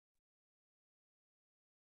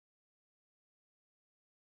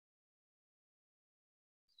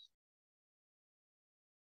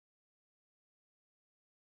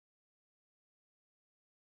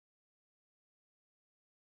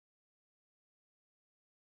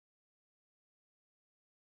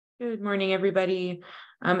Good morning, everybody.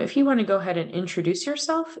 If you want to go ahead and introduce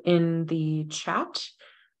yourself in the chat,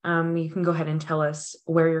 you can go ahead and tell us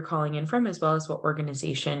where you're calling in from, as well as what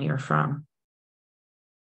organization you're from.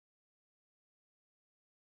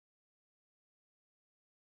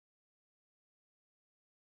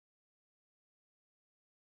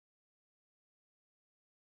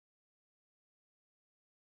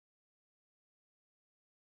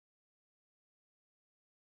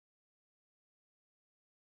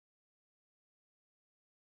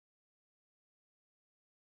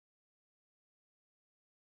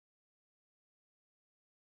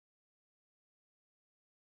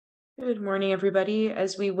 Good morning, everybody.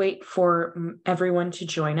 As we wait for everyone to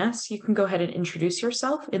join us, you can go ahead and introduce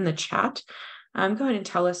yourself in the chat. Go ahead and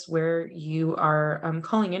tell us where you are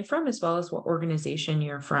calling in from, as well as what organization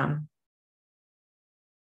you're from.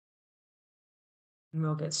 And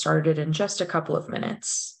we'll get started in just a couple of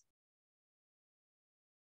minutes.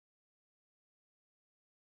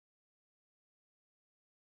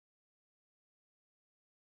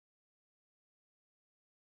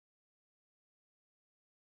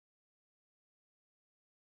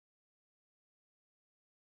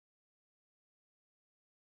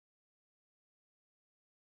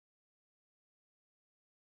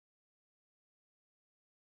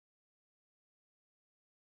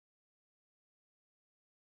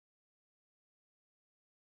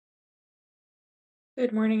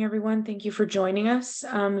 Good morning, everyone. Thank you for joining us.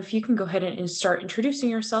 If you can go ahead and start introducing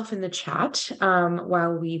yourself in the chat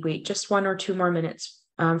while we wait just 1 or 2 more minutes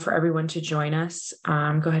for everyone to join us. Go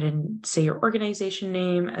ahead and say your organization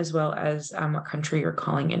name as well as what country you're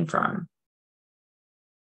calling in from.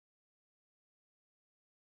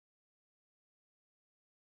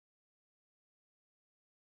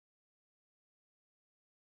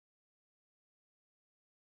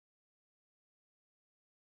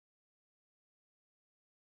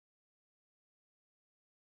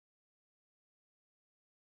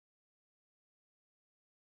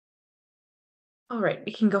 All right,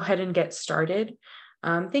 we can go ahead and get started.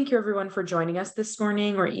 Thank you, everyone, for joining us this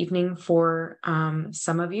morning or evening for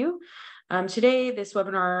some of you. Today, this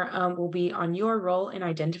webinar will be on your role in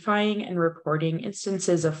identifying and reporting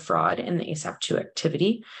instances of fraud in the ASAP2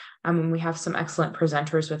 activity. And we have some excellent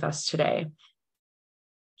presenters with us today.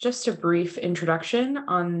 Just a brief introduction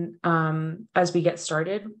on as we get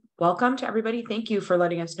started. Welcome to everybody. Thank you for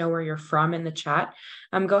letting us know where you're from in the chat.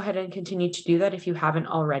 Go ahead and continue to do that if you haven't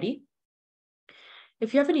already.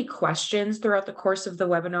 If you have any questions throughout the course of the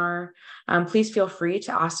webinar, please feel free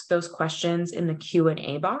to ask those questions in the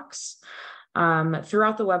Q&A box.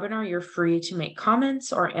 Throughout the webinar, you're free to make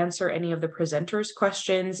comments or answer any of the presenters'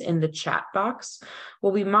 questions in the chat box.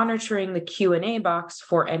 We'll be monitoring the Q&A box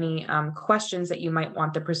for any questions that you might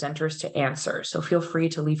want the presenters to answer. So feel free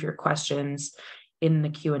to leave your questions in the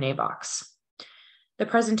Q&A box. The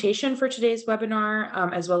presentation for today's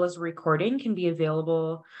webinar, as well as recording,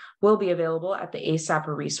 will be available at the ASAP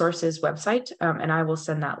Resources website, and I will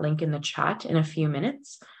send that link in the chat in a few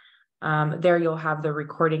minutes. There you'll have the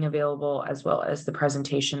recording available as well as the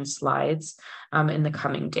presentation slides in the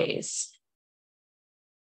coming days.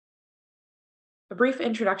 A brief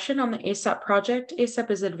introduction on the ASAP project. ASAP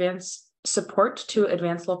is advanced support to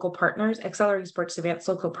advanced local partners, accelerating support to advanced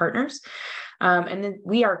local partners. And then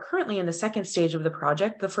we are currently in the second stage of the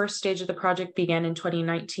project. The first stage of the project began in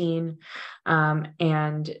 2019,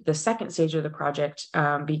 and the second stage of the project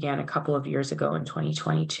began a couple of years ago in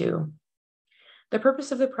 2022. The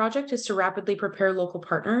purpose of the project is to rapidly prepare local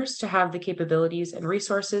partners to have the capabilities and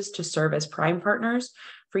resources to serve as prime partners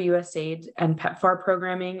for USAID and PEPFAR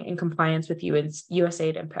programming in compliance with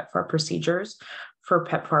USAID and PEPFAR procedures for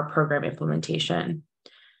PEPFAR program implementation.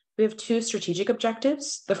 We have 2 strategic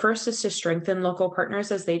objectives. The first is to strengthen local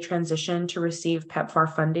partners as they transition to receive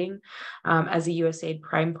PEPFAR funding as a USAID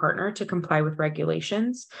prime partner to comply with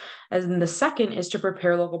regulations. And the second is to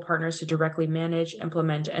prepare local partners to directly manage,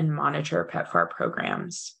 implement, and monitor PEPFAR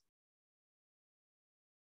programs.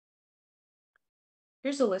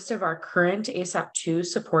 Here's a list of our current ASAP2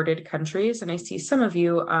 supported countries, and I see some of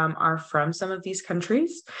you are from some of these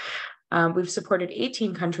countries. We've supported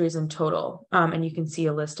 18 countries in total, and you can see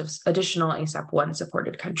a list of additional ASAP1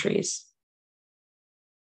 supported countries.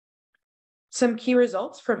 Some key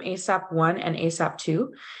results from ASAP1 and ASAP2.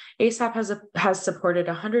 ASAP has supported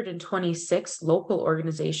 126 local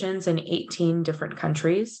organizations in 18 different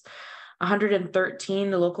countries,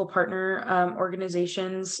 113 local partner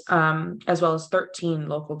organizations, as well as 13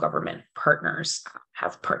 local government partners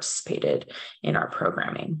have participated in our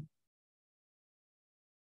programming.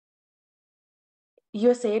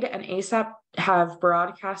 USAID and ASAP have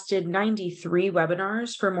broadcasted 93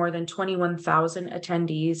 webinars for more than 21,000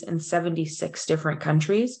 attendees in 76 different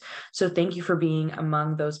countries. So thank you for being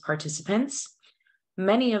among those participants.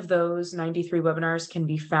 Many of those 93 webinars can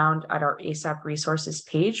be found at our ASAP resources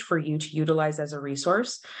page for you to utilize as a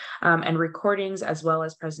resource. And recordings as well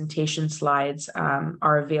as presentation slides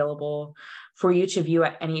are available for you to view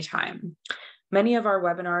at any time. Many of our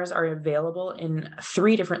webinars are available in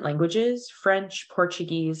 3 different languages: French,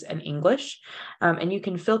 Portuguese, and English. And you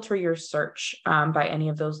can filter your search by any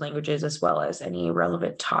of those languages as well as any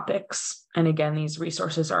relevant topics. And again, these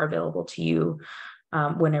resources are available to you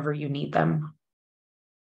whenever you need them.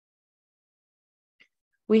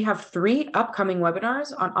 We have 3 upcoming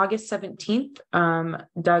webinars. On August 17th,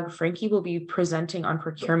 Doug Franke will be presenting on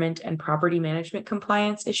procurement and property management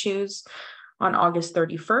compliance issues. On August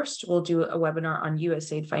 31st, we'll do a webinar on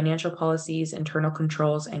USAID financial policies, internal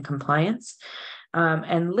controls, and compliance.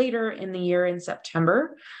 And later in the year in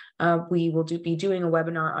September, we will be doing a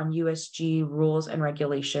webinar on USG rules and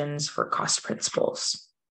regulations for cost principles.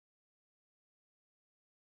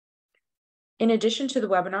 In addition to the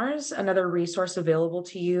webinars, another resource available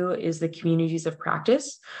to you is the communities of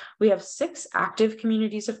practice. We have 6 active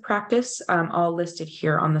communities of practice, all listed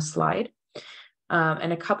here on the slide.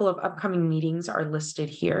 And a couple of upcoming meetings are listed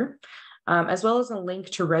here, as well as a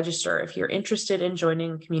link to register. If you're interested in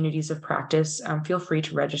joining communities of practice, feel free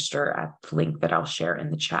to register at the link that I'll share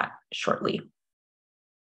in the chat shortly.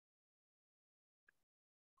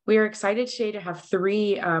 We are excited today to have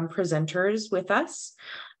 3 presenters with us.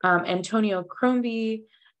 Antonio Crombie,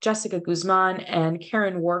 Jessica Guzman, and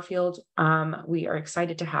Karen Warfield. We are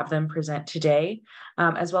excited to have them present today,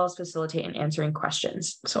 as well as facilitate in answering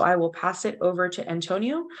questions. So I will pass it over to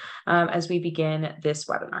Antonio as we begin this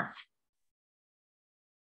webinar.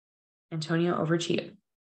 Antonio, over to you.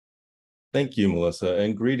 Thank you, Melissa,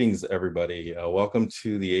 and greetings, everybody. Welcome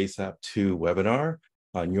to the ASAP 2 webinar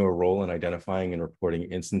on your role in identifying and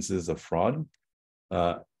reporting instances of fraud.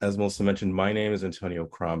 As Melissa mentioned, my name is Antonio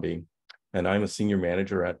Crombie, and I'm a senior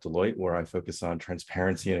manager at Deloitte, where I focus on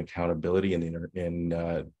transparency and accountability in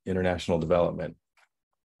international development.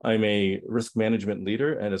 I'm a risk management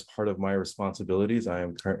leader, and as part of my responsibilities, I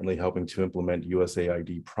am currently helping to implement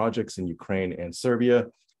USAID projects in Ukraine and Serbia,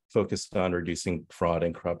 focused on reducing fraud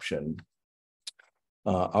and corruption.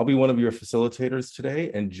 I'll be one of your facilitators today,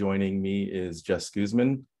 and joining me is Jess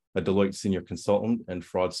Guzman, a Deloitte senior consultant and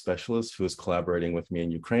fraud specialist who is collaborating with me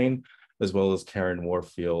in Ukraine, as well as Karen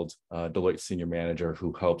Warfield, Deloitte senior manager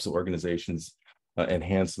who helps organizations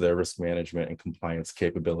enhance their risk management and compliance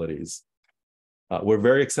capabilities. We're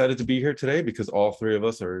very excited to be here today because all 3 of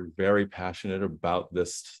us are very passionate about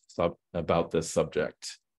this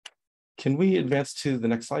subject. Can we advance to the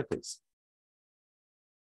next slide, please?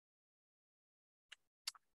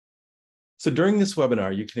 So during this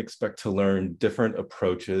webinar, you can expect to learn different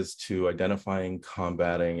approaches to identifying,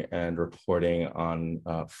 combating, and reporting on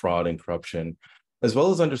fraud and corruption, as well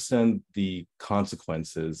as understand the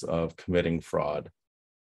consequences of committing fraud.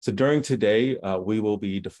 So during today, we will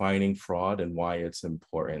be defining fraud and why it's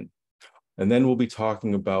important. And then we'll be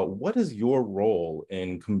talking about what is your role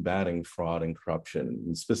in combating fraud and corruption.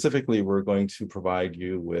 And specifically, we're going to provide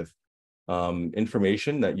you with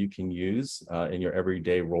information that you can use in your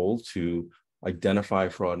everyday role to identify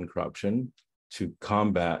fraud and corruption, to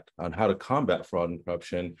combat, on how to combat fraud and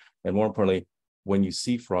corruption, and more importantly, when you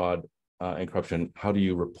see fraud and corruption, how do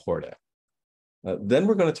you report it? Then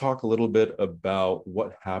we're going to talk a little bit about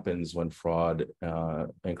what happens when fraud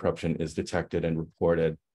and corruption is detected and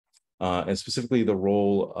reported, and specifically the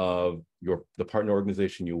role of the partner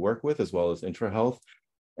organization you work with, as well as IntraHealth,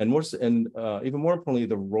 and even more importantly,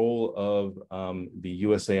 the role of the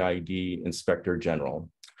USAID Inspector General.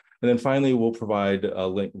 And then finally, we'll provide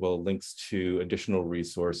links to additional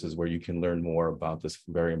resources where you can learn more about this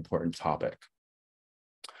very important topic.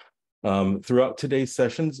 Throughout today's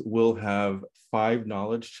sessions, we'll have 5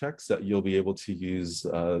 knowledge checks that you'll be able to use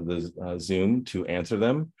the Zoom to answer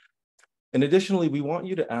them. And additionally, we want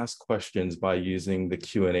you to ask questions by using the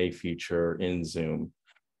Q&A feature in Zoom.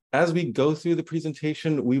 As we go through the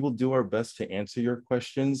presentation, we will do our best to answer your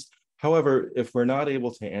questions. However, if we're not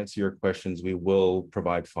able to answer your questions, we will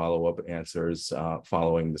provide follow-up answers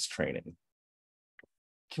following this training.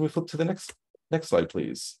 Can we flip to the next slide,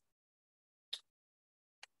 please?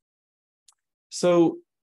 So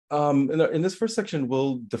in this first section,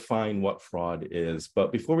 we'll define what fraud is.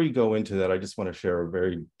 But before we go into that, I just want to share a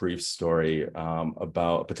very brief story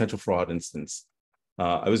about a potential fraud instance.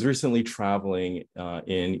 I was recently traveling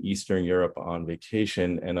in Eastern Europe on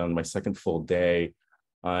vacation, and on my second full day,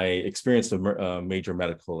 I experienced a major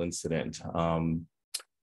medical incident.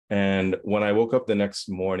 And when I woke up the next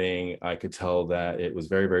morning, I could tell that it was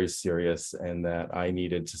very, very serious and that I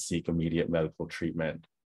needed to seek immediate medical treatment.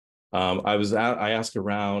 I asked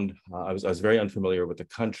around. I was very unfamiliar with the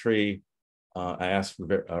country. I asked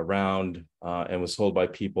around and was told by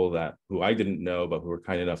people who I didn't know, but who were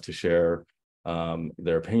kind enough to share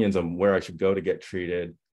their opinions on where I should go to get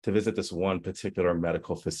treated, to visit this one particular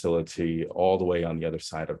medical facility all the way on the other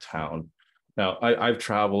side of town. Now, I've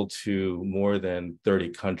traveled to more than 30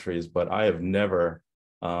 countries, but I have never,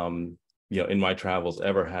 in my travels,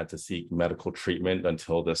 ever had to seek medical treatment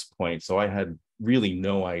until this point. So I had really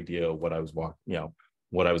no idea what I was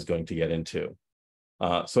what I was going to get into.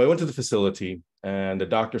 So I went to the facility, and the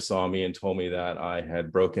doctor saw me and told me that I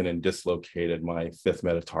had broken and dislocated my fifth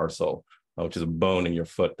metatarsal, which is a bone in your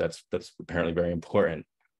foot that's apparently very important.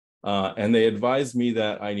 And they advised me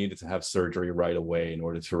that I needed to have surgery right away in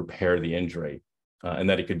order to repair the injury, and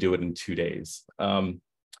that he could do it in 2 days.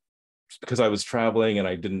 Because I was traveling and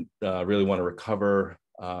I didn't really want to recover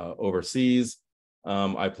overseas,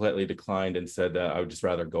 I politely declined and said that I would just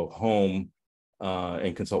rather go home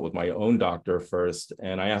and consult with my own doctor first.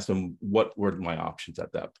 And I asked him what were my options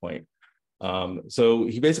at that point. So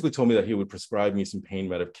he basically told me that he would prescribe me some pain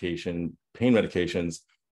medications,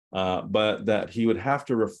 but that he would have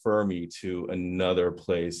to refer me to another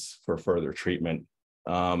place for further treatment,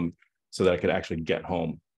 so that I could actually get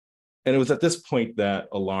home. And it was at this point that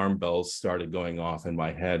alarm bells started going off in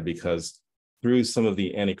my head, because through some of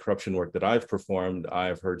the anti-corruption work that I've performed,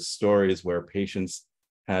 I've heard stories where patients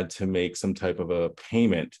had to make some type of a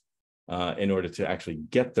payment in order to actually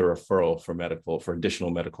get the referral for additional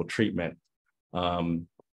medical treatment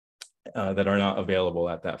that are not available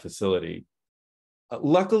at that facility.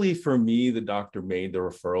 Luckily for me, the doctor made the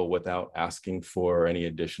referral without asking for any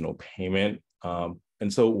additional payment.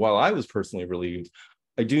 And so while I was personally relieved,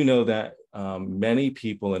 I do know that many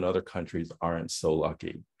people in other countries aren't so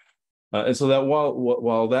lucky. And so that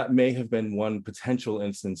while that may have been one potential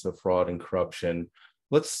instance of fraud and corruption,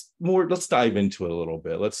 let's dive into it a little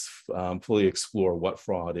bit. Let's fully explore what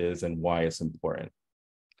fraud is and why it's important.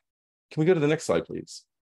 Can we go to the next slide, please?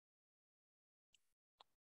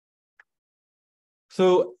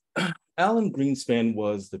 So Alan Greenspan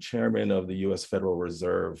was the chairman of the US Federal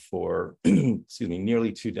Reserve for,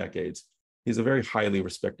 nearly 2 decades. He's a very highly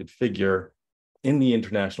respected figure in the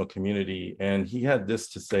international community, and he had this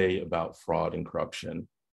to say about fraud and corruption.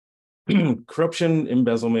 Corruption,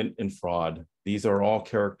 embezzlement, and fraud, these are all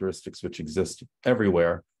characteristics which exist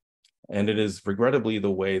everywhere, and it is regrettably the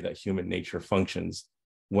way that human nature functions,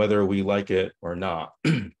 whether we like it or not.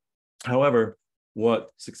 However, what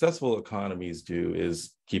successful economies do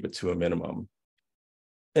is keep it to a minimum.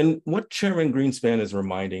 And what Chairman Greenspan is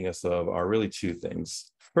reminding us of are really 2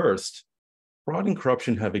 things. First, fraud and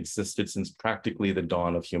corruption have existed since practically the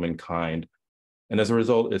dawn of humankind. And as a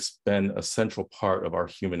result, it's been a central part of our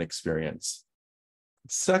human experience.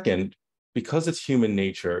 Second, because it's human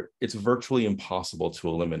nature, it's virtually impossible to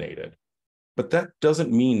eliminate it. But that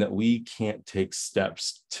doesn't mean that we can't take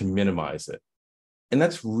steps to minimize it. And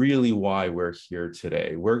that's really why we're here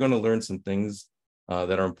today. We're going to learn some things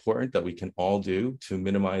that are important that we can all do to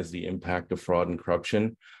minimize the impact of fraud and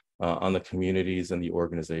corruption on the communities and the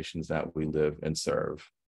organizations that we live and serve.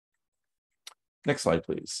 Next slide,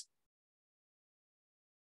 please.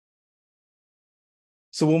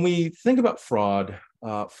 So when we think about fraud,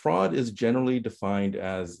 fraud is generally defined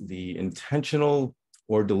as the intentional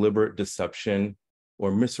or deliberate deception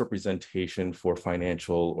or misrepresentation for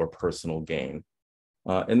financial or personal gain.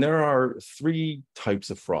 And there are 3 types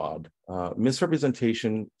of fraud: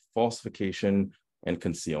 misrepresentation, falsification, and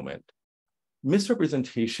concealment.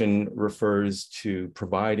 Misrepresentation refers to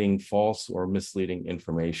providing false or misleading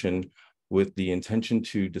information with the intention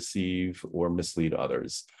to deceive or mislead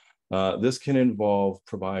others. This can involve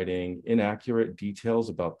providing inaccurate details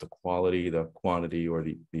about the quality, the quantity, or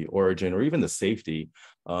the origin, or even the safety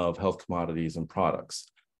of health commodities and products.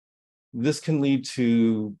 This can lead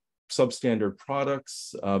to substandard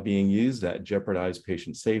products being used that jeopardize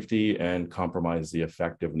patient safety and compromise the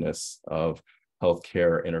effectiveness of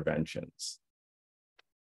healthcare interventions.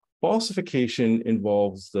 Falsification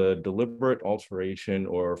involves the deliberate alteration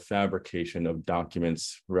or fabrication of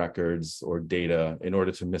documents, records, or data in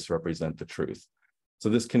order to misrepresent the truth. So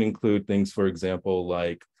this can include things, for example,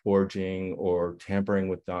 like forging or tampering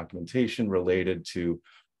with documentation related to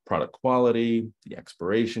product quality, the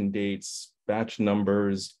expiration dates, batch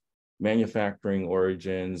numbers, manufacturing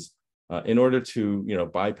origins, in order to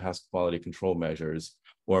bypass quality control measures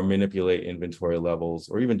or manipulate inventory levels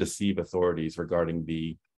or even deceive authorities regarding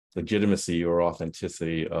the legitimacy or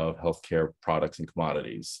authenticity of healthcare products and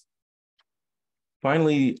commodities.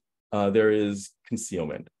 Finally, there is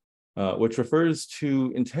concealment, which refers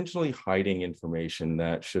to intentionally hiding information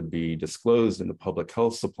that should be disclosed in the public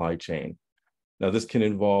health supply chain. Now, this can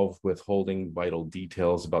involve withholding vital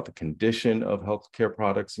details about the condition of healthcare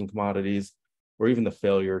products and commodities, or even the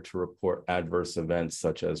failure to report adverse events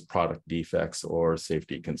such as product defects or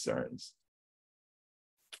safety concerns.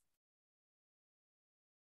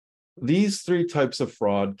 These three types of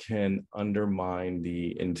fraud can undermine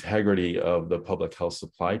the integrity of the public health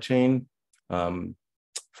supply chain.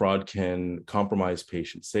 Fraud can compromise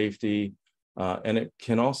patient safety, and it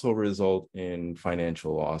can also result in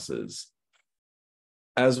financial losses.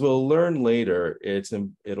 As we'll learn later,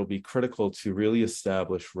 it'll be critical to really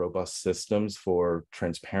establish robust systems for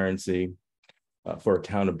transparency, for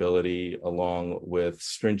accountability, along with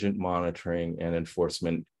stringent monitoring and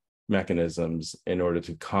enforcement mechanisms in order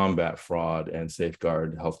to combat fraud and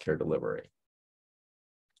safeguard healthcare delivery.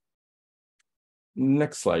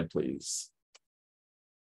 Next slide, please.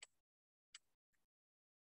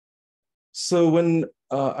 So when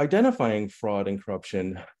identifying fraud and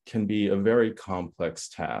corruption can be a very complex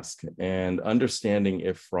task, and understanding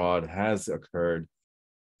if fraud has occurred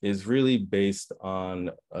is really based on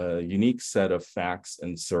a unique set of facts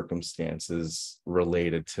and circumstances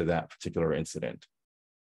related to that particular incident.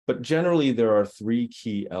 But generally, there are three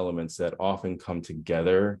key elements that often come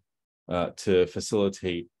together to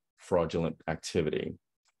facilitate fraudulent activity: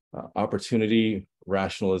 opportunity,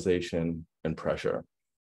 rationalization, and pressure.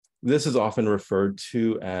 This is often referred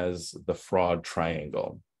to as the fraud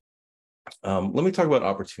triangle. Let me talk about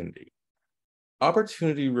opportunity.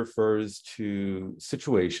 Opportunity refers to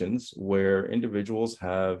situations where individuals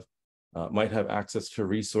might have access to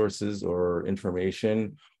resources or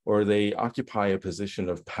information, or they occupy a position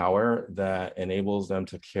of power that enables them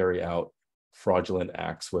to carry out fraudulent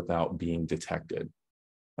acts without being detected.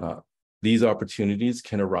 These opportunities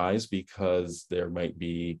can arise because there might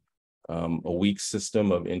be a weak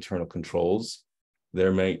system of internal controls.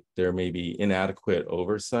 There may be inadequate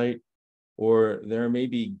oversight, or there may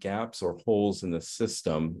be gaps or holes in the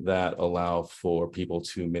system that allow for people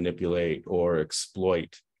to manipulate or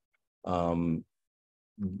exploit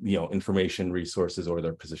information, resources, or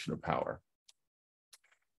their position of power.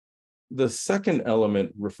 The second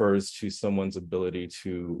element refers to someone's ability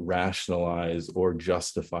to rationalize or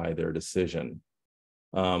justify their decision.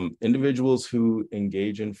 Individuals who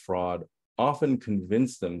engage in fraud often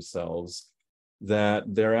convince themselves that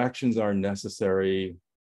their actions are necessary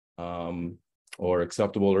or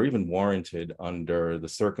acceptable or even warranted under the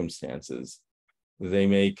circumstances. They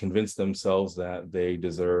may convince themselves that they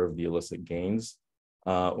deserve the illicit gains,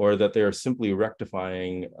 or that they are simply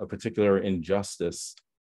rectifying a particular injustice,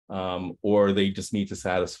 or they just need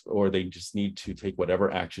to take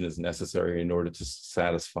whatever action is necessary in order to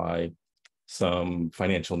satisfy some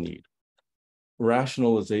financial need.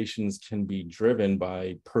 Rationalizations can be driven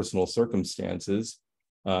by personal circumstances.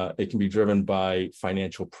 It can be driven by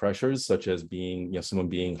financial pressures, such as someone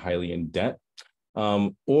being highly in debt,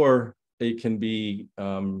 or it can be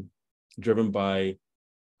driven by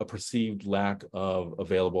a perceived lack of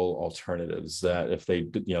available alternatives, that if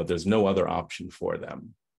there's no other option for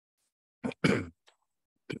them.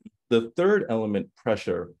 The third element,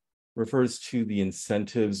 pressure, refers to the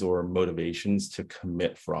incentives or motivations to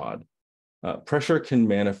commit fraud. Pressure can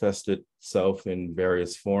manifest itself in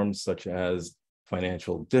various forms, such as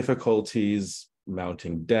financial difficulties,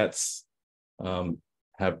 mounting debts, having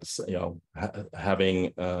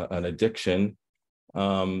an addiction,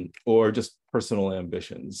 or just personal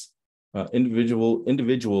ambitions.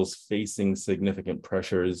 Individuals facing significant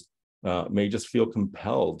pressures may just feel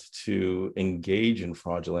compelled to engage in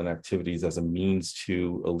fraudulent activities as a means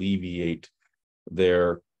to alleviate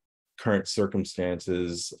their current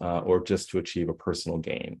circumstances, or just to achieve a personal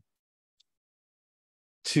gain.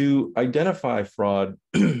 To identify fraud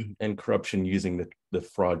and corruption using the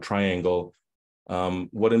fraud triangle,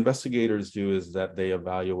 what investigators do is that they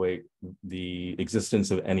evaluate the existence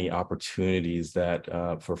of any opportunities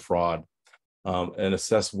for fraud, and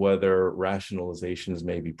assess whether rationalizations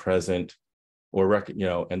may be present, or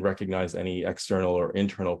recognize any external or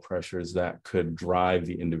internal pressures that could drive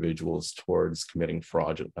the individuals towards committing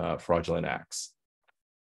fraudulent acts.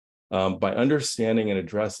 By understanding and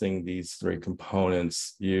addressing these three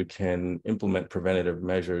components, you can implement preventative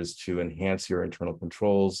measures to enhance your internal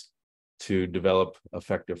controls, to develop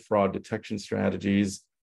effective fraud detection strategies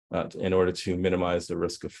in order to minimize the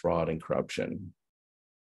risk of fraud and corruption.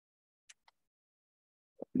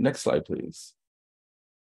 Next slide, please.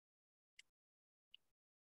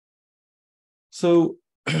 So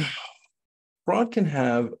Fraud can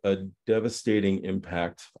have a devastating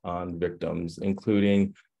impact on victims,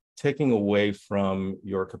 including taking away from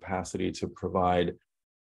your capacity to provide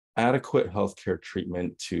adequate healthcare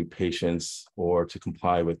treatment to patients or to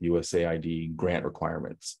comply with USAID grant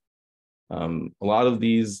requirements. A lot of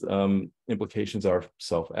these implications are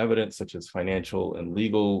self-evident, such as financial and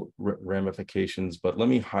legal ramifications, but let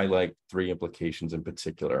me highlight three implications in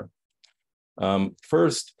particular.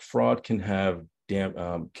 First, fraud can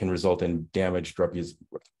result in damaged reputations,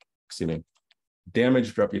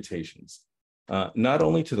 not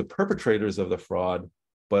only to the perpetrators of the fraud,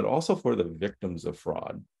 but also for the victims of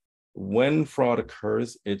fraud. When fraud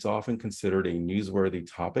occurs, it's often considered a newsworthy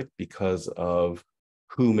topic because of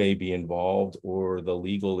who may be involved or the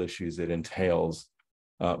legal issues it entails.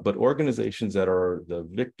 But organizations that are the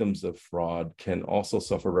victims of fraud can also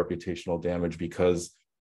suffer reputational damage because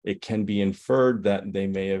it can be inferred that they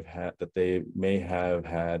may have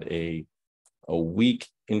had a weak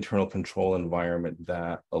internal control environment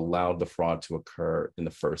that allowed the fraud to occur in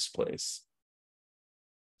the first place.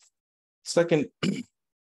 Second,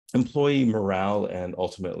 employee morale and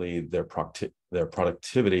ultimately their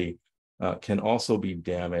productivity can also be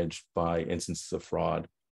damaged by instances of fraud.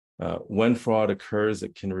 When fraud occurs,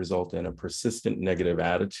 it can result in a persistent negative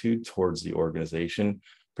attitude towards the organization,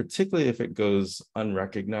 particularly if it goes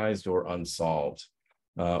unrecognized or unresolved.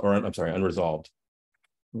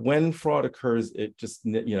 When fraud occurs, it just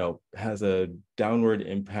has a downward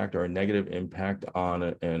impact or a negative impact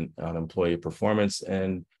on employee performance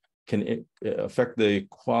and can affect the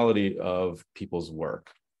quality of people's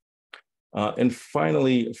work. And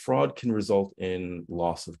finally, fraud can result in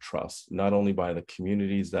loss of trust, not only by the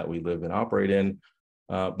communities that we live and operate in,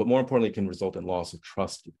 but more importantly, can result in loss of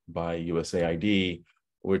trust by USAID,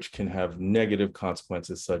 which can have negative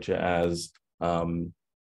consequences such as ending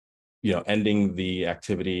the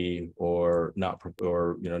activity or not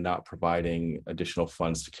providing additional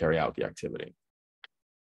funds to carry out the activity.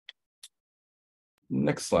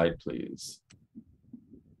 Next slide, please.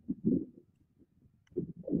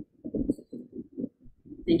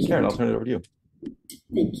 Thank you. Karen, I'll turn it over to you.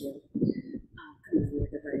 Thank you. Good morning,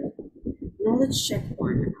 everybody. Knowledge check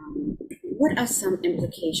one. What are some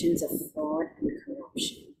implications of fraud and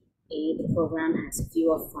corruption? A, the program has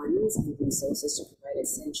fewer funds and resources to provide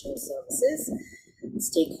essential services.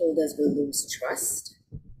 Stakeholders will lose trust.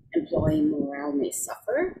 Employee morale may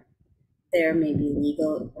suffer. There may be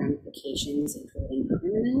legal ramifications, including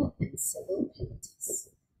criminal and civil penalties.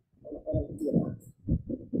 All of the above.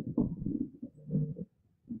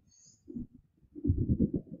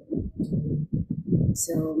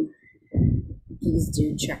 So please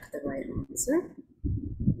do check the right answer.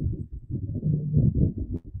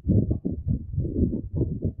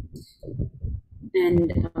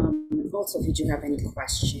 And also, if you do have any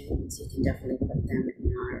questions, you can definitely put them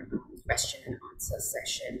in our question and answer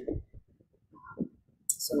session.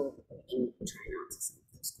 So we can try and answer some of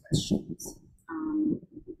those questions.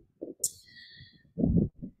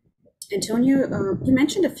 Antonio, you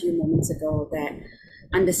mentioned a few moments ago that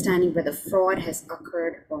understanding whether fraud has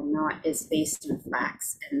occurred or not is based on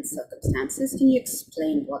facts and circumstances. Can you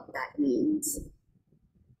explain what that means?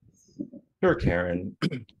 Sure, Karen.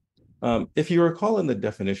 If you recall in the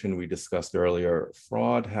definition we discussed earlier,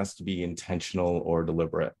 fraud has to be intentional or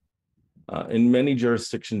deliberate. In many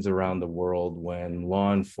jurisdictions around the world, when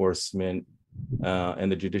law enforcement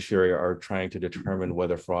and the judiciary are trying to determine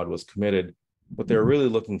whether fraud was committed, what they're really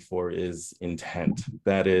looking for is intent.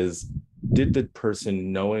 That is, did the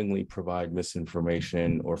person knowingly provide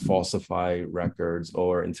misinformation or falsify records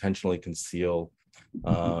or intentionally conceal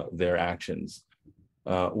their actions?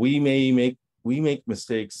 We make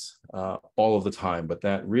mistakes all of the time, but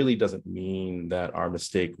that really doesn't mean that our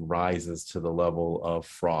mistake rises to the level of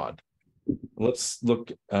fraud. Let's look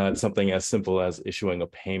at something as simple as issuing a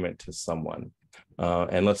payment to someone.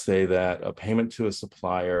 And let's say that a payment to a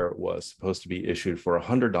supplier was supposed to be issued for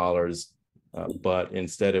 $100, but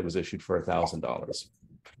instead it was issued for $1,000.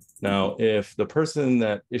 Now, if the person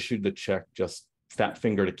that issued the check just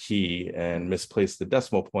fat-fingered a key and misplaced the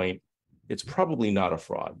decimal point, it's probably not a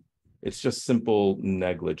fraud. It's just simple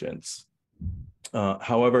negligence.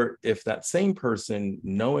 However, if that same person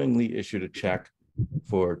knowingly issued a check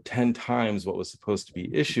for 10 times what was supposed to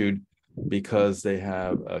be issued because they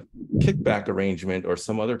have a kickback arrangement or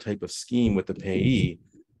some other type of scheme with the payee,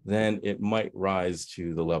 then it might rise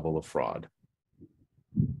to the level of fraud.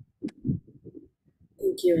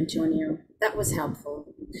 Thank you, Antonio. That was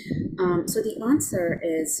helpful. So the answer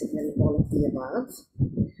is really all of the above.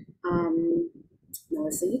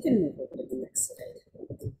 Melissa, you can move over to the next slide.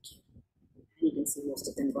 Thank you. And you can see most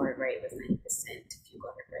of them got it right with 90% if you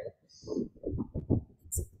got it right.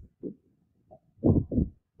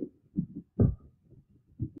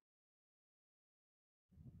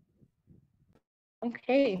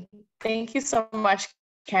 Okay, thank you so much,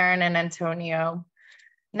 Karen and Antonio.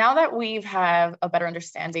 Now that we have a better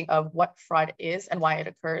understanding of what fraud is and why it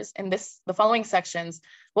occurs, in the following sections,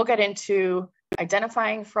 we'll get into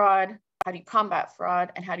identifying fraud, how do you combat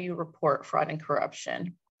fraud, and how do you report fraud and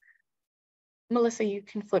corruption. Melissa, you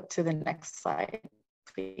can flip to the next slide,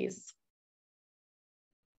 please.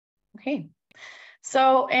 Okay,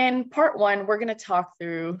 so in part one, we're going to talk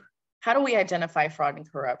through how do we identify fraud and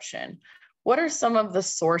corruption? What are some of the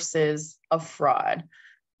sources of fraud?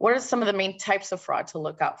 What are some of the main types of fraud to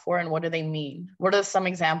look out for, and what do they mean? What are some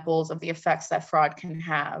examples of the effects that fraud can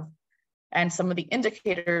have, and some of the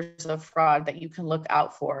indicators of fraud that you can look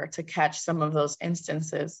out for to catch some of those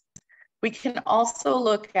instances? We can also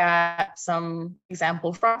look at some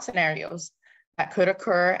example fraud scenarios that could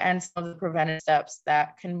occur and some of the preventive steps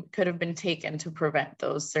that could have been taken to prevent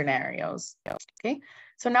those scenarios. Okay,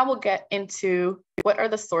 so now we'll get into what are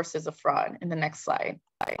the sources of fraud in the next slide.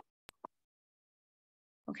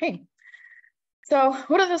 Okay, so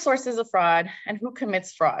what are the sources of fraud and who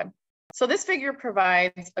commits fraud? So this figure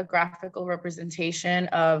provides a graphical representation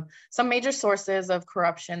of some major sources of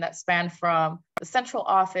corruption that span from the central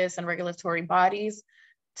office and regulatory bodies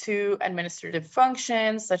to administrative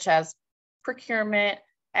functions such as procurement,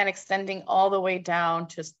 and extending all the way down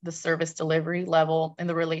to the service delivery level in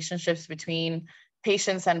the relationships between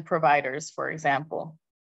patients and providers, for example.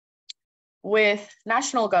 With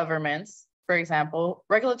national governments, for example,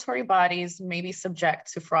 regulatory bodies may be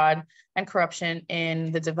subject to fraud and corruption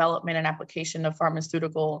in the development and application of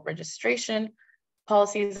pharmaceutical registration,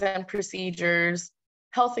 policies and procedures,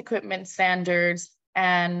 health equipment standards,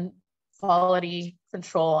 and quality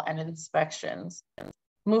control and inspections.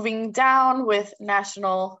 Moving down with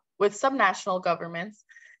subnational governments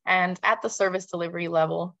and at the service delivery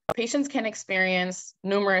level, patients can experience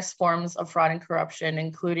numerous forms of fraud and corruption,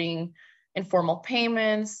 including informal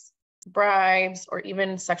payments, bribes, or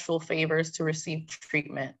even sexual favors to receive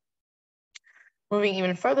treatment. Moving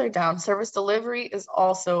even further down, service delivery is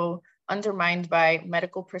also undermined by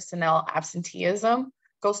medical personnel absenteeism,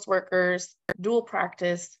 ghost workers, dual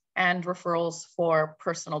practice, and referrals for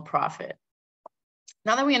personal profit.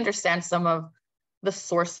 Now that we understand some of the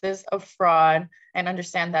sources of fraud and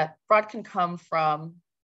understand that fraud can come from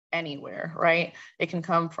anywhere, right? It can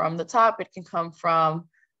come from the top, it can come from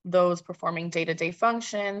those performing day-to-day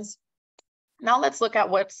functions. Now let's look at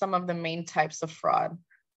what some of the main types of fraud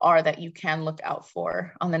are that you can look out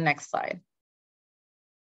for on the next slide.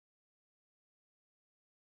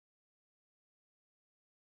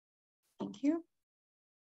 Thank you.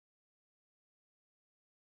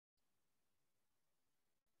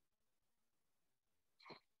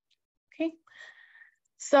 Okay,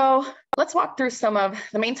 so let's walk through some of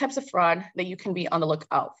the main types of fraud that you can be on the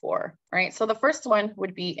lookout for, right? So the first one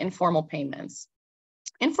would be informal payments.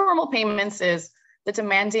 Informal payments is the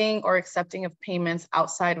demanding or accepting of payments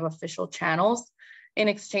outside of official channels in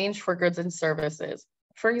exchange for goods and services.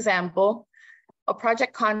 For example, a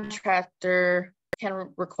project contractor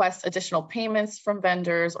can request additional payments from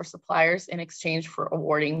vendors or suppliers in exchange for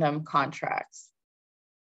awarding them contracts.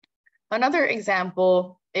 Another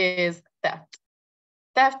example is theft.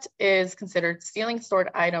 Theft is considered stealing stored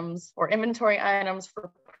items or inventory items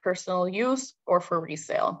for personal use or for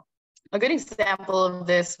resale. A good example of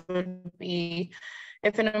this would be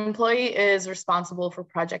if an employee is responsible for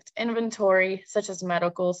project inventory, such as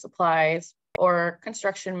medical supplies or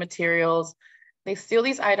construction materials, they steal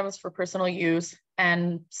these items for personal use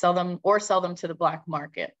and sell them to the black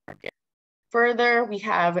market. Further, we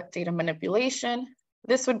have data manipulation.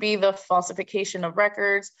 This would be the falsification of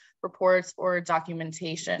records, reports, or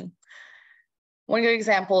documentation. One good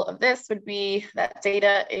example of this would be that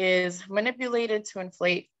data is manipulated to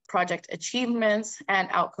inflate project achievements and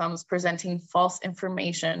outcomes, presenting false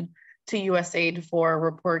information to USAID for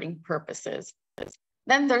reporting purposes.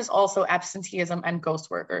 Then there's also absenteeism and ghost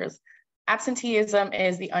workers. Absenteeism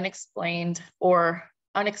is the unexplained or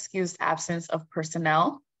unexcused absence of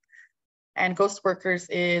personnel. And ghost workers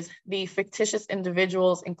is the fictitious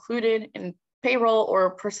individuals included in payroll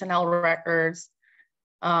or personnel records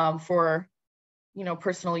for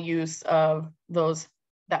personal use of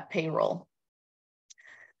that payroll.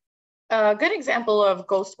 A good example of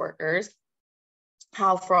ghost workers,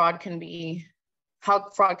 how fraud can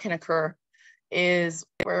occur, is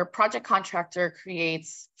where a project contractor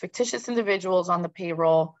creates fictitious individuals on the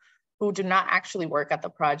payroll who do not actually work at the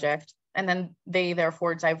project, and then they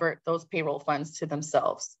therefore divert those payroll funds to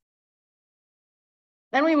themselves.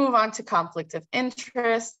 Then we move on to conflict of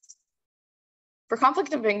interest. For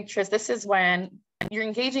conflict of interest, this is when you're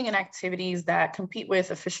engaging in activities that compete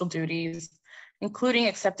with official duties, including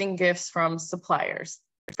accepting gifts from suppliers.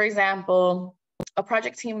 For example, a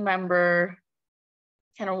project team member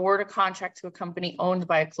can award a contract to a company owned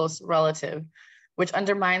by a close relative, which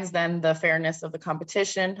undermines then the fairness of the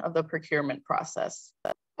competition of the procurement process.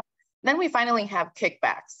 Then we finally have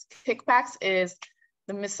kickbacks. Kickbacks is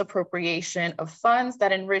the misappropriation of funds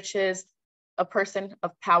that enriches a person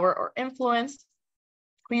of power or influence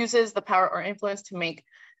who uses the power or influence to make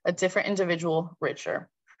a different individual richer.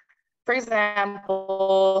 For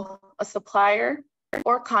example, a supplier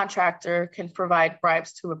or contractor can provide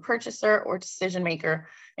bribes to a purchaser or decision maker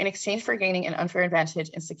in exchange for gaining an unfair advantage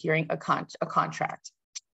in securing a contract.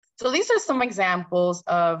 So these are some examples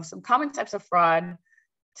of some common types of fraud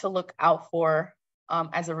to look out for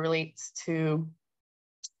as it relates to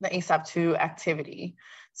the ASAP2 activity.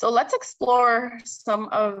 So let's explore some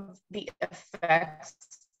of the effects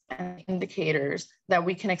and indicators that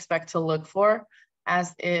we can expect to look for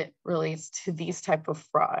as it relates to these type of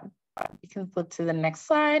fraud. You can flip to the next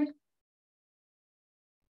slide.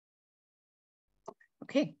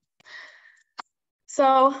 Okay.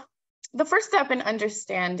 So the first step in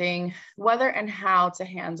understanding whether and how to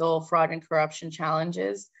handle fraud and corruption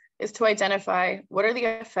challenges is to identify what are the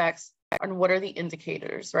effects and what are the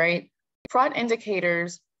indicators, right? Fraud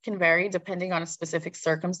indicators can vary depending on specific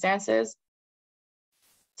circumstances.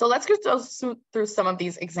 So let's go through some of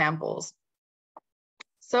these examples.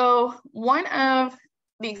 So one of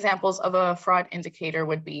the examples of a fraud indicator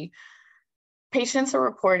would be patients are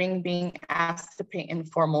reporting being asked to pay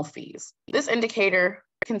informal fees. This indicator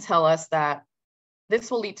can tell us that this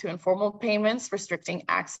will lead to informal payments restricting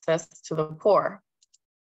access to the poor.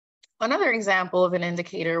 Another example of an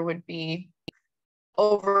indicator would be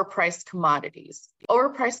overpriced commodities.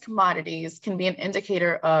 Overpriced commodities can be an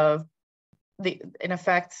indicator of an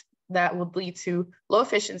effect that would lead to low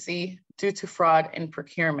efficiency due to fraud in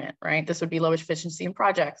procurement, right? This would be low efficiency in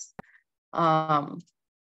projects. In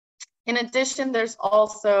addition, there's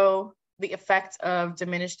also the effect of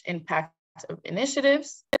diminished impact of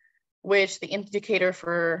initiatives, which the indicator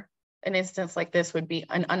for an instance like this would be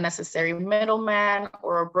an unnecessary middleman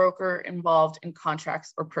or a broker involved in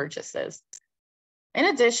contracts or purchases. In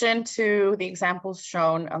addition to the examples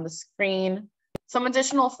shown on the screen, some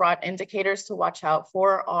additional fraud indicators to watch out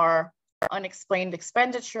for are unexplained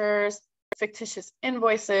expenditures, fictitious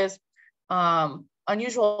invoices,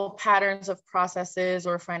 unusual patterns of processes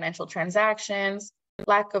or financial transactions,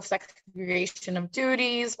 lack of segregation of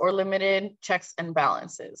duties, or limited checks and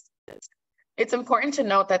balances. It's important to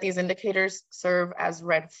note that these indicators serve as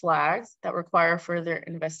red flags that require further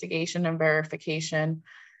investigation and verification,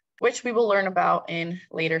 which we will learn about in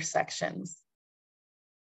later sections.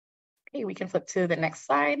 Okay, we can flip to the next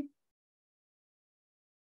slide.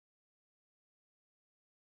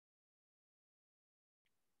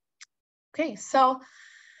 Okay, so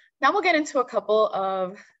now we'll get into a couple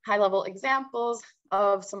of high-level examples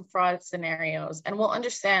of some fraud scenarios, and we'll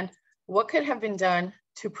understand what could have been done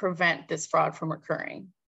to prevent this fraud from occurring.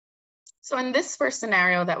 So in this first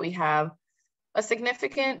scenario that we have, a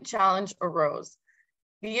significant challenge arose: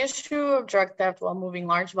 the issue of drug theft while moving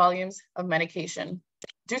large volumes of medication.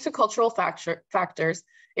 Due to cultural factors,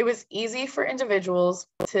 it was easy for individuals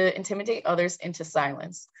to intimidate others into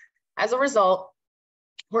silence. As a result,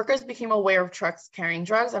 workers became aware of trucks carrying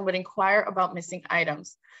drugs and would inquire about missing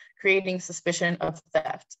items, creating suspicion of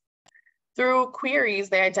theft. Through queries,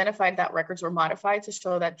 they identified that records were modified to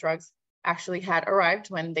show that drugs actually had arrived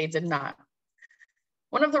when they did not.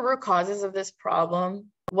 One of the root causes of this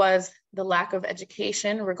problem was the lack of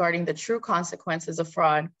education regarding the true consequences of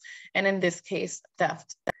fraud, and in this case,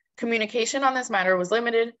 theft. Communication on this matter was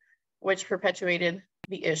limited, which perpetuated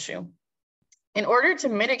the issue. In order to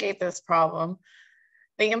mitigate this problem,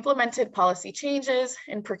 they implemented policy changes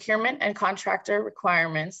in procurement and contractor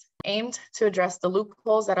requirements aimed to address the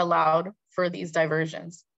loopholes that allowed for these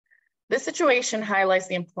diversions. This situation highlights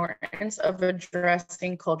the importance of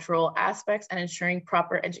addressing cultural aspects and ensuring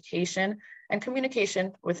proper education and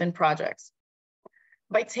communication within projects.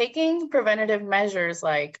 By taking preventative measures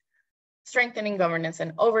like strengthening governance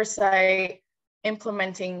and oversight,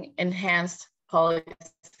 implementing enhanced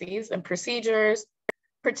policies and procedures,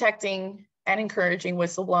 protecting and encouraging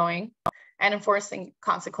whistleblowing, and enforcing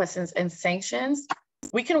consequences and sanctions,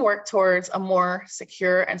 we can work towards a more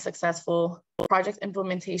secure and successful project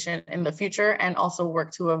implementation in the future, and also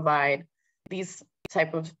work to avoid these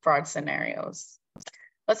type of fraud scenarios.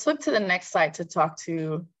 Let's flip to the next slide to talk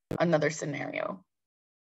to another scenario.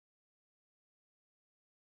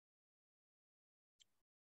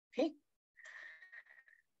 Okay.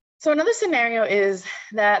 So another scenario is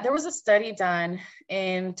that there was a study done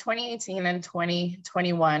in 2018 and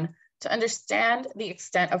 2021 to understand the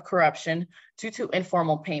extent of corruption due to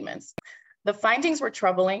informal payments. The findings were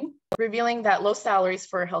troubling, revealing that low salaries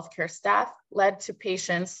for healthcare staff led to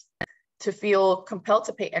patients to feel compelled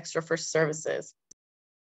to pay extra for services.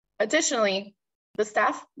 Additionally, the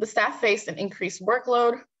staff faced an increased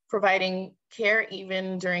workload, providing care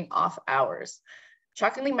even during off hours.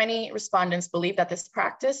 Shockingly, many respondents believe that this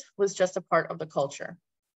practice was just a part of the culture.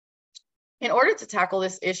 In order to tackle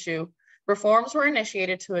this issue, reforms were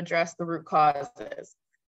initiated to address the root causes.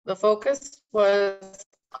 The focus was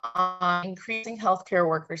on increasing healthcare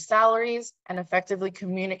workers' salaries and effectively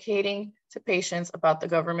communicating to patients about the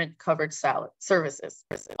government-covered services.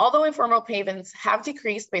 Although informal payments have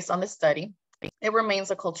decreased based on this study, it remains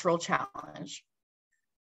a cultural challenge.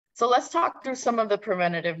 So let's talk through some of the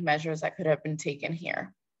preventative measures that could have been taken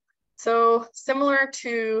here. So similar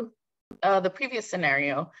to the previous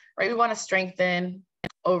scenario, right? We want to strengthen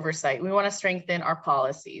oversight. We want to strengthen our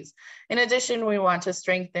policies. In addition, we want to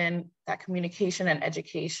strengthen that communication and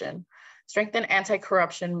education, strengthen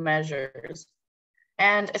anti-corruption measures,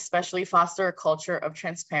 and especially foster a culture of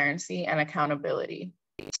transparency and accountability.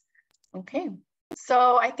 Okay.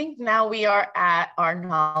 So I think now we are at our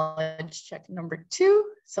knowledge check number 2.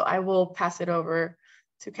 So I will pass it over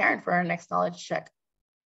to Karen for our next knowledge check.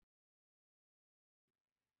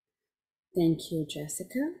 Thank you,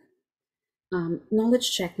 Jessica.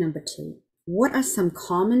 Knowledge check number 2. What are some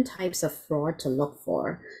common types of fraud to look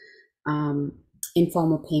for?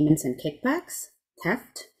 Informal payments and kickbacks,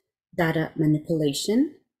 theft, data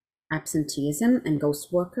manipulation, absenteeism and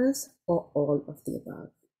ghost workers, or all of the above?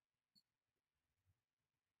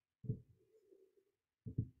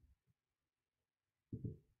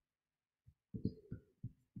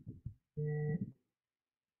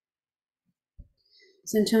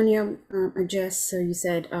 So Antonio, Jess, so you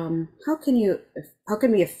said, how can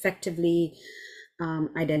we effectively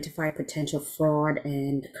identify potential fraud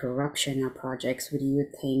and corruption in our projects? What do you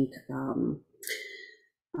think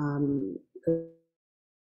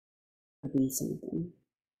could be something?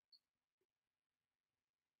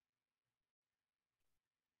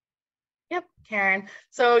 Yep, Karen.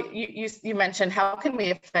 So you mentioned, how can we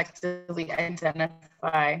effectively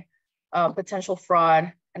identify potential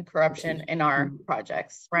fraud and corruption in our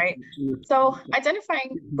projects, right? So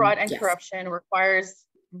identifying fraud and corruption requires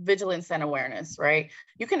vigilance and awareness, right?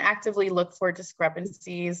 You can actively look for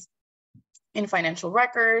discrepancies in financial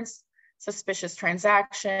records, suspicious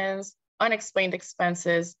transactions, unexplained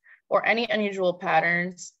expenses, or any unusual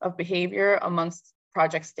patterns of behavior amongst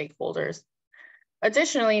project stakeholders.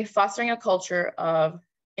 Additionally, fostering a culture of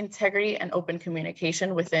integrity and open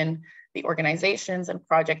communication within the organizations and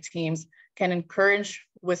project teams can encourage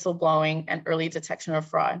whistleblowing and early detection of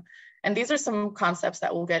fraud. And these are some concepts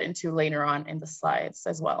that we'll get into later on in the slides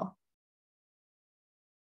as well.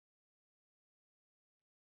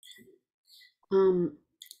 And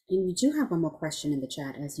we do have one more question in the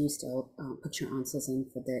chat as you still put your answers in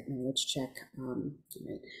for the knowledge check.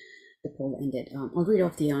 Right, the poll ended. I'll read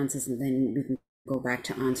off the answers and then we can go back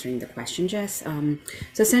to answering the question, Jess. So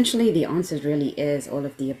essentially the answer really is all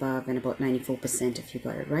of the above and about 94% if you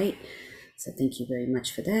got it right. So thank you very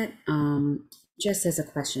much for that. Just as a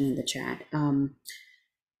question in the chat,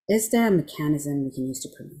 is there a mechanism we can use to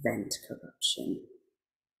prevent corruption?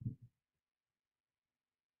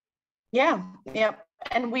 Yeah.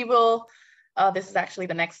 And we will, this is actually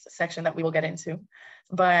the next section that we will get into.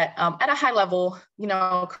 But at a high level,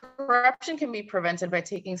 corruption can be prevented by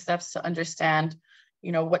taking steps to understand,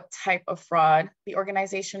 what type of fraud the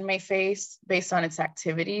organization may face based on its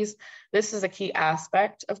activities. This is a key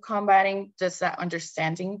aspect of combating just that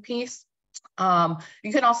understanding piece.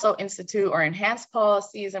 You can also institute or enhance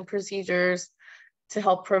policies and procedures to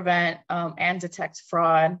help prevent and detect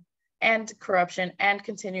fraud and corruption, and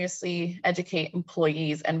continuously educate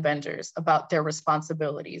employees and vendors about their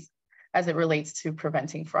responsibilities as it relates to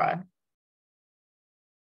preventing fraud.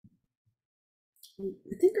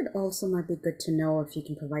 I think it also might be good to know if you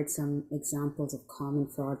can provide some examples of common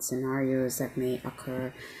fraud scenarios that may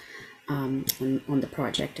occur on the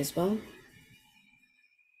project as well.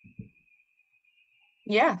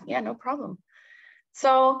 Yeah, no problem.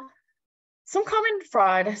 So some common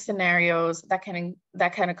fraud scenarios that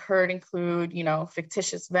can occur include,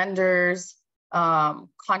 fictitious vendors,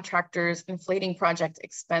 contractors inflating project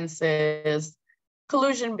expenses,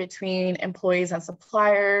 collusion between employees and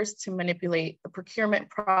suppliers to manipulate the procurement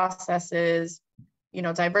processes,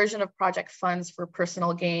 diversion of project funds for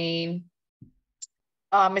personal gain,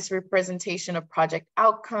 misrepresentation of project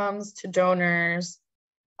outcomes to donors,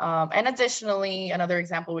 And additionally, another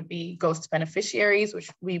example would be ghost beneficiaries, which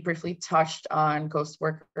we briefly touched on, ghost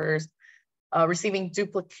workers, receiving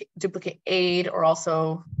duplicate aid, or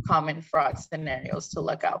also common fraud scenarios to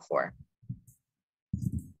look out for.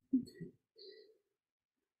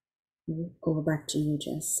 Over back to you,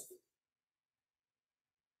 Jess.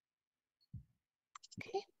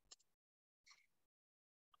 Okay.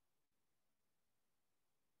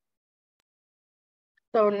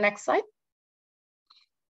 So next slide.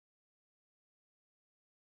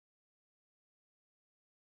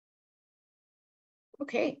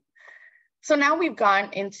 Okay. So now we've gone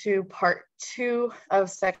into part 2 of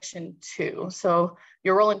section 2. So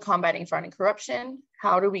your role in combating fraud and corruption.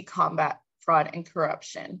 How do we combat fraud and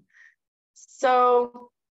corruption? So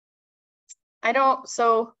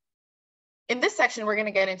in this section, we're going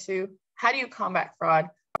to get into how do you combat fraud?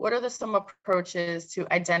 What are some approaches to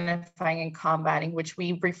identifying and combating, which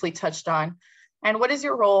we briefly touched on? And what is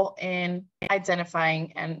your role in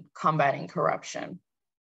identifying and combating corruption?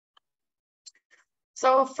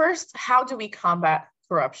 So first, how do we combat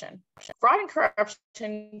corruption? Fraud and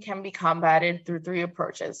corruption can be combated through 3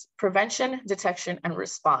 approaches: prevention, detection, and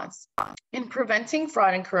response. In preventing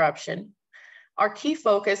fraud and corruption, our key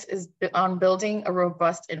focus is on building a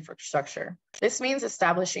robust infrastructure. This means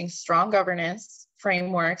establishing strong governance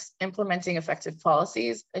frameworks, implementing effective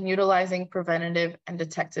policies, and utilizing preventative and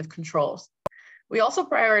detective controls. We also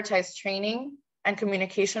prioritize training and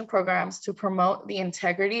communication programs to promote the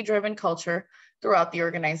integrity-driven culture throughout the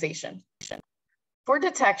organization. For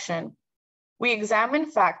detection, we examine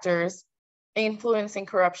factors influencing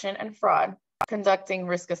corruption and fraud, conducting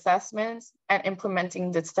risk assessments, and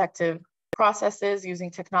implementing detective processes using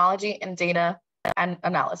technology and data and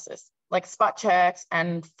analysis, like spot checks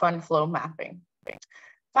and fund flow mapping.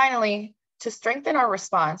 Finally, to strengthen our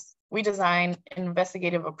response, we design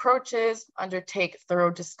investigative approaches, undertake thorough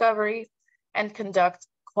discovery, and conduct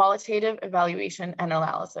qualitative evaluation and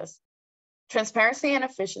analysis. Transparency and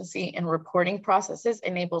efficiency in reporting processes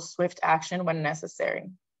enable swift action when necessary.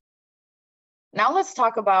 Now let's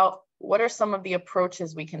talk about what are some of the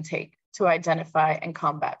approaches we can take to identify and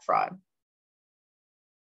combat fraud.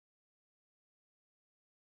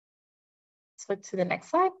 Let's flip to the next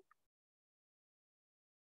slide.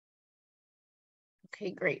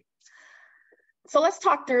 Okay, great. So let's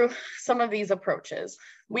talk through some of these approaches.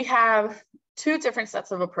 We have 2 different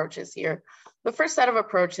sets of approaches here. The first set of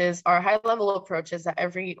approaches are high-level approaches that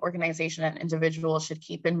every organization and individual should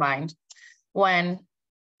keep in mind when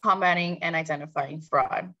combating and identifying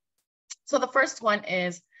fraud. So the first one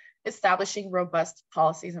is establishing robust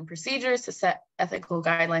policies and procedures to set ethical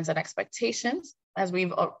guidelines and expectations, as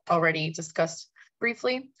we've already discussed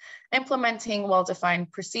briefly, implementing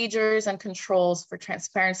well-defined procedures and controls for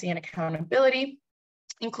transparency and accountability,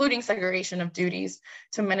 including segregation of duties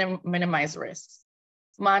to minimize risks,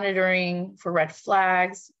 monitoring for red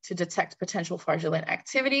flags to detect potential fraudulent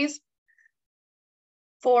activities,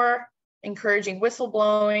 4, encouraging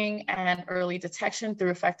whistleblowing and early detection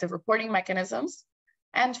through effective reporting mechanisms,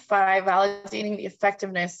 and 5, validating the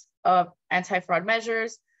effectiveness of anti-fraud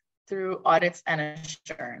measures through audits and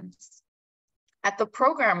assurance. At the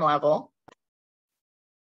program level,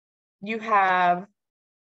 you have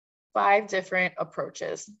 5 different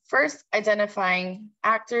approaches. First, identifying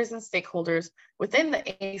actors and stakeholders within the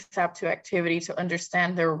ASAP2 activity to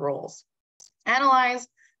understand their roles. Analyze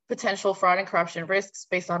potential fraud and corruption risks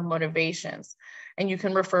based on motivations. And you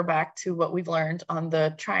can refer back to what we've learned on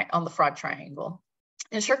the fraud triangle.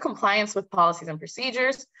 Ensure compliance with policies and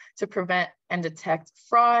procedures to prevent and detect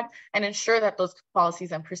fraud, and ensure that those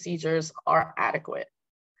policies and procedures are adequate.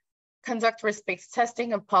 Conduct risk-based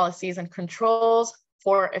testing of policies and controls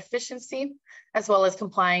for efficiency, as well as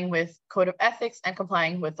complying with code of ethics and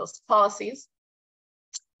complying with those policies.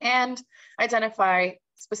 And identify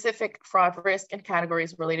specific fraud risk and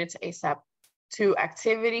categories related to ASAP2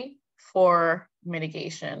 activity for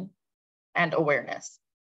mitigation and awareness.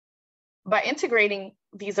 By integrating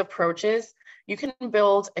these approaches, you can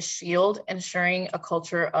build a shield ensuring a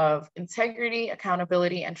culture of integrity,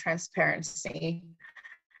 accountability, and transparency,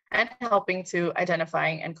 and helping to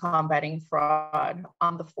identifying and combating fraud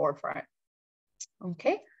on the forefront.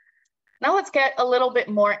 Okay, now let's get a little bit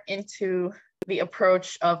more into the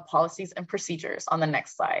approach of policies and procedures on the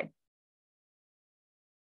next slide.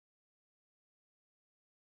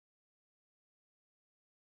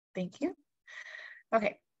 Thank you.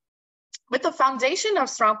 Okay. With the foundation of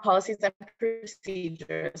strong policies and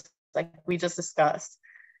procedures, like we just discussed,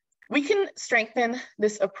 we can strengthen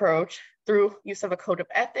this approach through use of a code of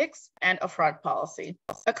ethics and a fraud policy.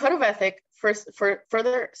 A code of ethics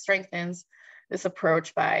further strengthens this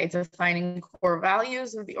approach by defining core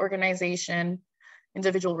values of the organization,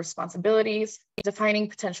 individual responsibilities, defining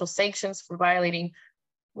potential sanctions for violating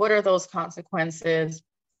what are those consequences,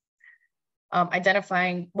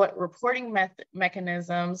 identifying what reporting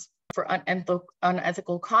mechanisms for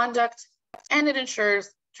unethical conduct, and it ensures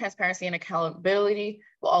transparency and accountability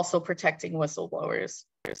while also protecting whistleblowers.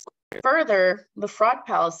 Further, the fraud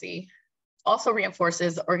policy also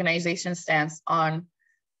reinforces the organization's stance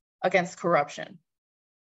against corruption.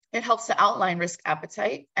 It helps to outline risk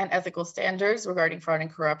appetite and ethical standards regarding fraud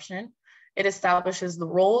and corruption. It establishes the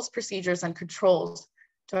roles, procedures, and controls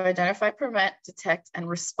to identify, prevent, detect, and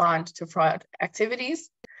respond to fraud activities.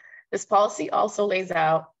 This policy also lays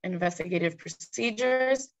out investigative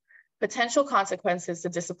procedures, potential consequences to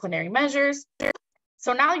disciplinary measures.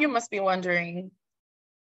 So now you must be wondering,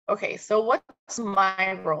 okay, so what's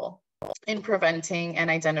my role in preventing and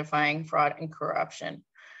identifying fraud and corruption?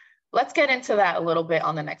 Let's get into that a little bit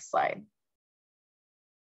on the next slide.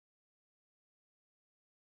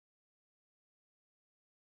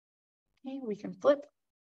 Okay, we can flip.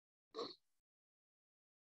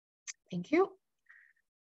 Thank you.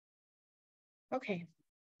 Okay,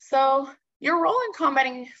 so your role in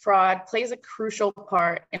combating fraud plays a crucial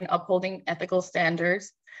part in upholding ethical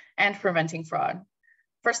standards and preventing fraud.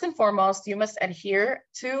 First and foremost, you must adhere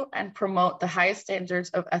to and promote the highest standards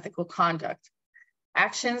of ethical conduct.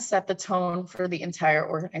 Actions set the tone for the entire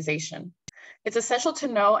organization. It's essential to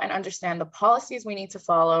know and understand the policies we need to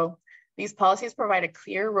follow. These policies provide a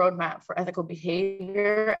clear roadmap for ethical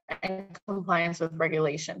behavior and compliance with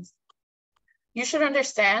regulations. You should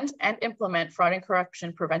understand and implement fraud and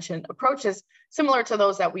corruption prevention approaches similar to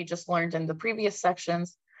those that we just learned in the previous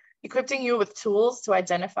sections, equipping you with tools to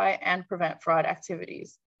identify and prevent fraud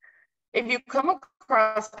activities. If you come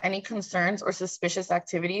across any concerns or suspicious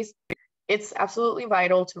activities, it's absolutely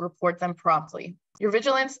vital to report them promptly. Your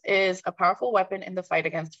vigilance is a powerful weapon in the fight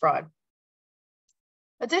against fraud.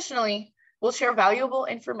 Additionally, we'll share valuable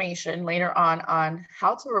information later on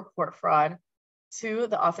how to report fraud to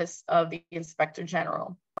the Office of the Inspector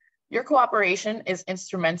General. Your cooperation is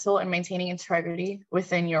instrumental in maintaining integrity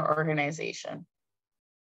within your organization.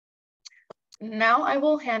 Now I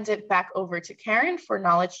will hand it back over to Karen for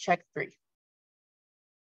Knowledge Check 3.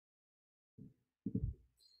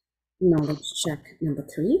 Knowledge check number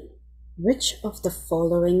 3. Which of the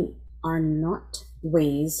following are not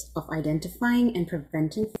ways of identifying and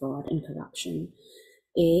preventing fraud and corruption?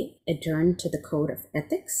 A, adherent to the code of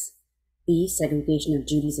ethics. B, segregation of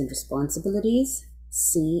duties and responsibilities.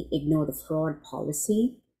 C, ignore the fraud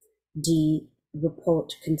policy. D,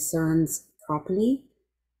 report concerns properly.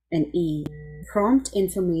 And E, prompt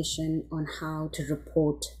information on how to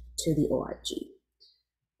report to the ORG.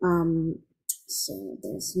 So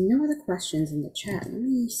there's no other questions in the chat. Let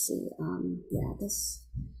me see.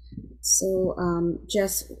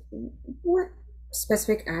 Just what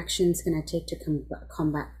specific actions can I take to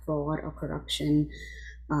combat fraud or corruption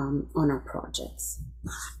on our projects?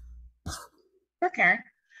 Sure, Karen.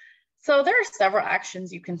 So there are several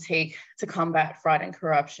actions you can take to combat fraud and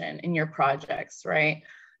corruption in your projects, right?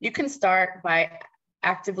 You can start by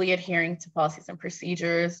actively adhering to policies and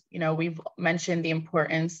procedures. You know, we've mentioned the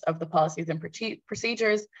importance of the policies and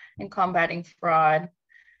procedures in combating fraud.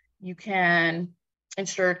 You can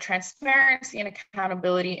ensure transparency and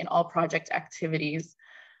accountability in all project activities.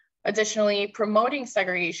 Additionally, promoting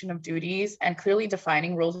segregation of duties and clearly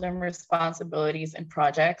defining roles and responsibilities in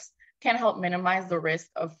projects can help minimize the risk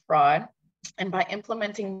of fraud. And by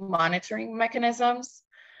implementing monitoring mechanisms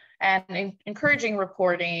and encouraging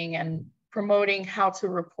reporting and promoting how to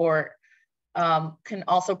report can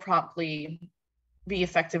also promptly be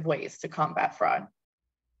effective ways to combat fraud.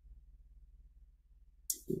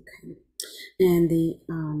 Okay, and you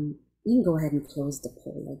can go ahead and close the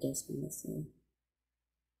poll, I guess, Melissa.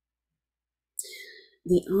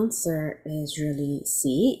 The answer is really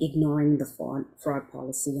C, ignoring the fraud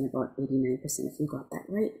policy, and about 89% of you got that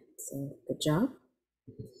right. So good job.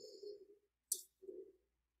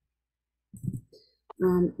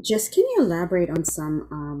 Just can you elaborate on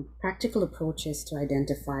some practical approaches to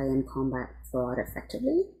identify and combat fraud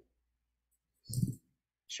effectively?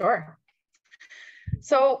 Sure.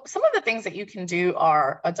 So some of the things that you can do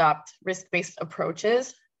are adopt risk-based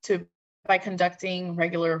approaches by conducting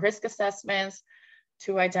regular risk assessments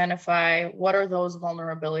to identify what are those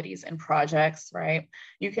vulnerabilities in projects, right?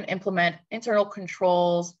 You can implement internal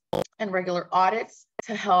controls and regular audits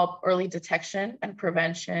to help early detection and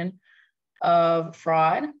prevention of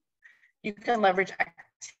fraud. You can leverage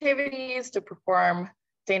activities to perform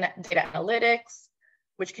data analytics,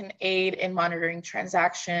 which can aid in monitoring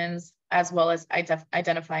transactions as well as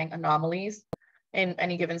identifying anomalies. in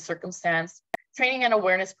any given circumstance. Training and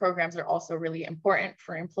awareness programs are also really important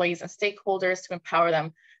for employees and stakeholders to empower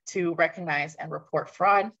them to recognize and report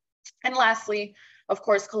fraud. And lastly, of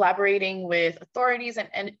course, collaborating with authorities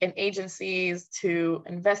and agencies to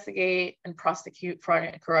investigate and prosecute fraud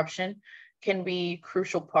and corruption can be a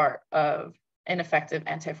crucial part of an effective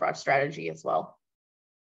anti-fraud strategy as well.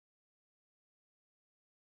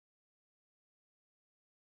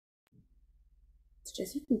 So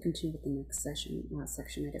Jess, you can continue with the next section.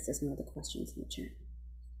 I guess there's no other questions in the chat.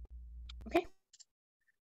 Okay.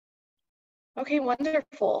 Okay,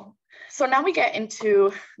 wonderful. So now we get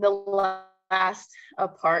into the last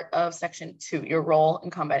part of section 2, your role in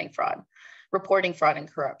combating fraud, reporting fraud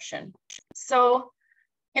and corruption. So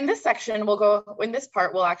in this section, we'll go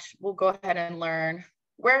ahead and learn,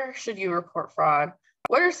 where should you report fraud?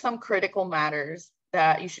 What are some critical matters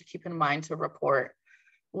that you should keep in mind to report?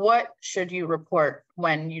 What should you report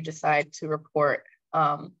when you decide to report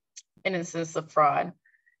an instance of fraud?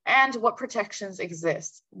 And what protections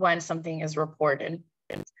exist when something is reported?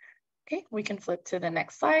 Okay, we can flip to the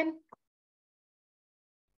next slide.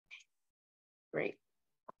 Great.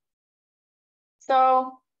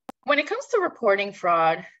 So when it comes to reporting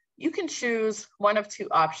fraud, you can choose one of 2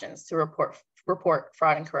 options to report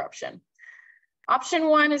fraud and corruption. Option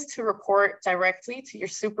 1 is to report directly to your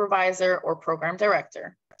supervisor or program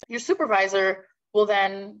director. Your supervisor will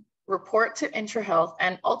then report to IntraHealth,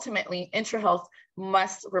 and ultimately IntraHealth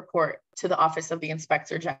must report to the Office of the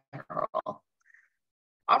Inspector General.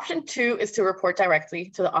 Option 2 is to report directly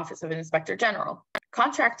to the Office of an Inspector General.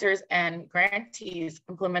 Contractors and grantees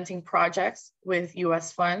implementing projects with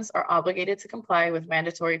US funds are obligated to comply with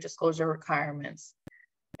mandatory disclosure requirements.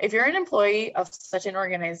 If you're an employee of such an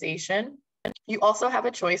organization, you also have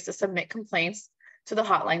a choice to submit complaints to the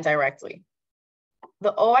hotline directly.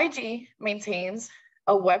 The OIG maintains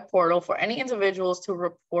a web portal for any individuals to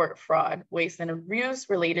report fraud, waste, and abuse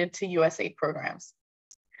related to USAID programs.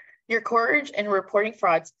 Your courage in reporting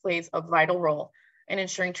frauds plays a vital role in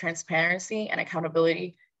ensuring transparency and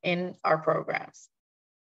accountability in our programs.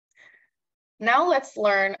 Now let's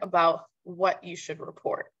learn about what you should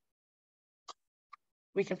report.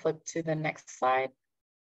 We can flip to the next slide.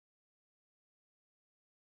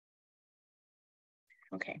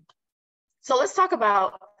 Okay, so let's talk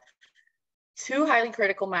about 2 highly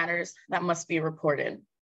critical matters that must be reported.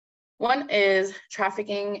 One is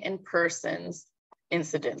trafficking in persons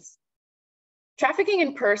incidents. Trafficking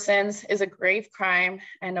in persons is a grave crime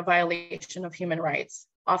and a violation of human rights,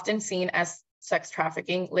 often seen as sex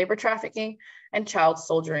trafficking, labor trafficking, and child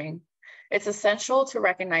soldiering. It's essential to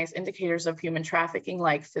recognize indicators of human trafficking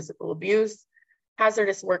like physical abuse,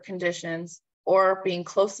 hazardous work conditions, or being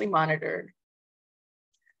closely monitored.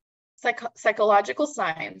 Psychological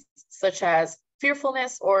signs such as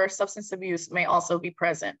fearfulness or substance abuse may also be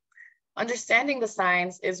present. Understanding the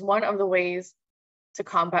signs is one of the ways to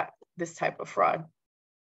combat this type of fraud.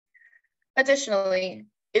 Additionally,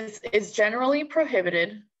 it is generally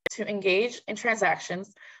prohibited to engage in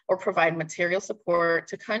transactions or provide material support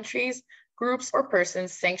to countries, groups, or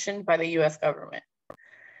persons sanctioned by the US government.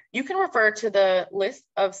 You can refer to the list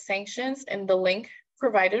of sanctions in the link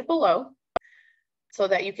provided below so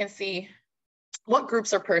that you can see what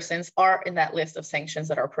groups or persons are in that list of sanctions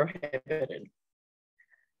that are prohibited.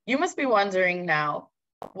 You must be wondering now,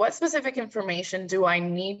 what specific information do I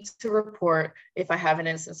need to report if I have an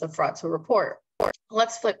instance of fraud to report?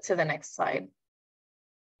 Let's flip to the next slide.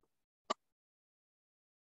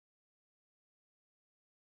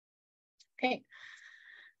 Okay,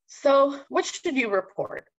 so what should you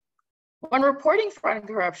report? When reporting fraud and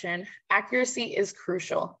corruption, accuracy is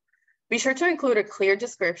crucial. Be sure to include a clear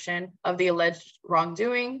description of the alleged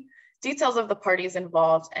wrongdoing, details of the parties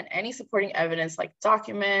involved, and any supporting evidence like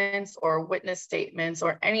documents or witness statements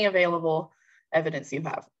or any available evidence you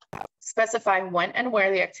have. Specify when and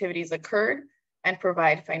where the activities occurred and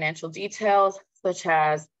provide financial details such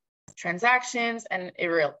as transactions and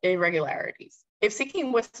irregularities. If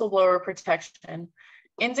seeking whistleblower protection,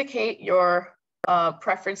 indicate your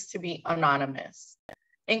preference to be anonymous.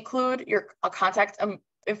 Include your contact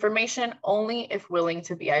information only if willing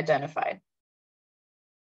to be identified.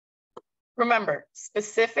 Remember,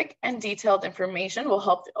 specific and detailed information will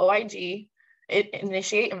help the OIG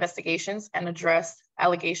initiate investigations and address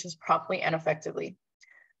allegations promptly and effectively.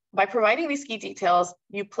 By providing these key details,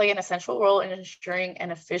 you play an essential role in ensuring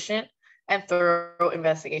an efficient and thorough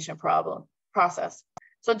investigation process.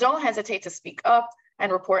 So don't hesitate to speak up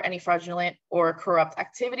and report any fraudulent or corrupt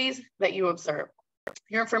activities that you observe.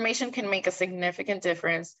 Your information can make a significant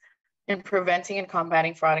difference in preventing and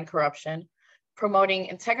combating fraud and corruption, promoting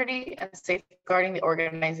integrity and safeguarding the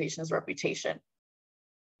organization's reputation.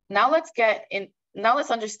 Now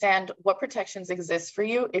let's understand what protections exist for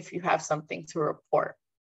you if you have something to report.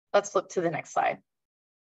 Let's flip to the next slide.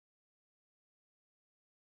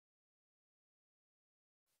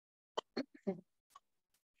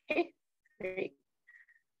 Okay, great.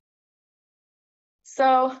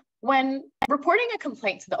 So when reporting a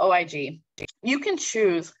complaint to the OIG, you can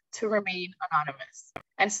choose to remain anonymous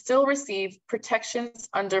and still receive protections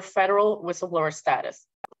under federal whistleblower status.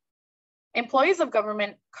 Employees of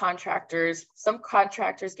government contractors,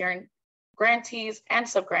 subcontractors, grantees, and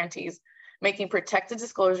subgrantees making protected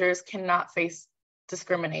disclosures cannot face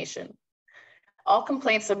discrimination. All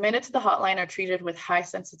complaints submitted to the hotline are treated with high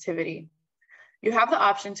sensitivity. You have the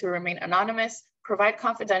option to remain anonymous, provide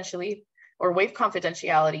confidentially, or waive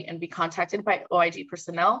confidentiality and be contacted by OIG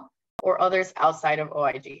personnel or others outside of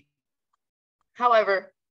OIG.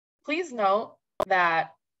 However, please note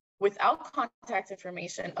that without contact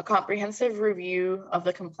information, a comprehensive review of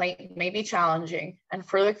the complaint may be challenging and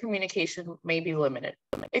further communication may be limited.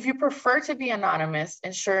 If you prefer to be anonymous,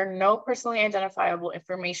 ensure no personally identifiable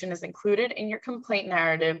information is included in your complaint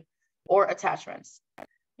narrative or attachments.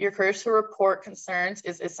 Your courage to report concerns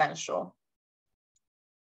is essential.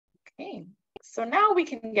 Okay, so now we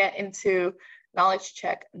can get into knowledge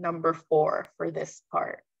check number 4 for this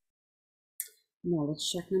part.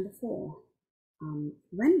 Knowledge check number 4.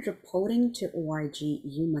 When reporting to OIG,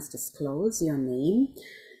 you must disclose your name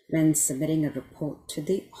when submitting a report to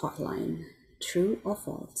the hotline. True or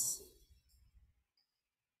false?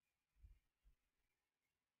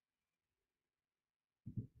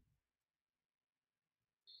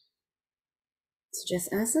 So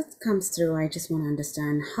just as it comes through, I just want to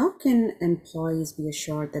understand, how can employees be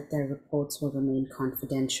assured that their reports will remain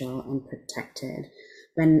confidential and protected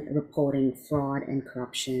when reporting fraud and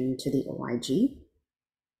corruption to the OIG?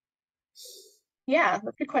 Yeah, that's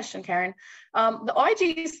a good question, Karen. The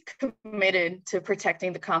OIG is committed to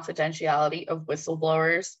protecting the confidentiality of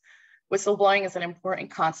whistleblowers. Whistleblowing is an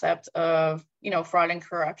important concept of, fraud and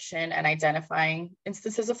corruption and identifying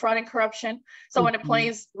instances of fraud and corruption. So when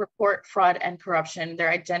employees report fraud and corruption, their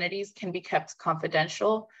identities can be kept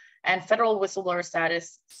confidential, and federal whistleblower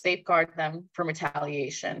status safeguard them from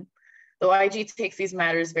retaliation. The OIG takes these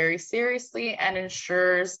matters very seriously and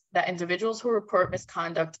ensures that individuals who report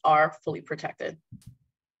misconduct are fully protected.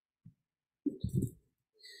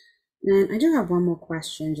 And I do have one more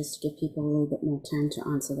question, just to give people a little bit more time to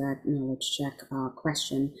answer that knowledge check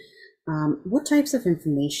question. What types of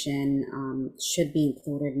information should be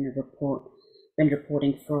included in a report when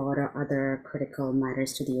reporting fraud or other critical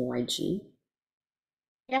matters to the OIG?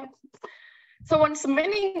 Yep. So when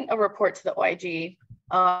submitting a report to the OIG,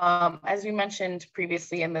 as we mentioned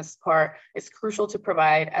previously in this part, it's crucial to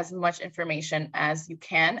provide as much information as you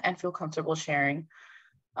can and feel comfortable sharing.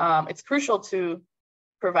 It's crucial to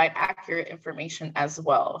provide accurate information as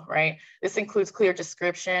well, right? This includes clear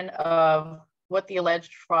description of what the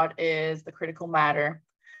alleged fraud is, the critical matter,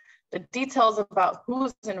 the details about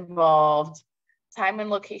who's involved, time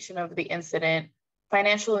and location of the incident,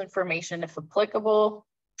 financial information if applicable,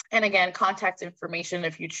 and again, contact information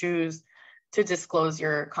if you choose to disclose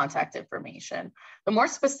your contact information. The more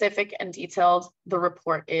specific and detailed the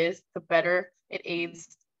report is, the better it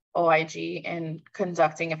aids OIG in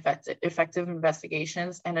conducting effective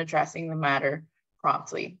investigations and addressing the matter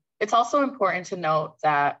promptly. It's also important to note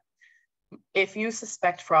that if you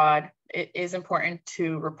suspect fraud, it is important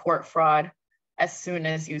to report fraud as soon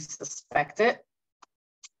as you suspect it,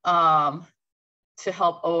 to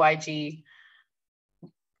help OIG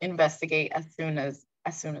investigate as soon as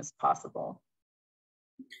possible.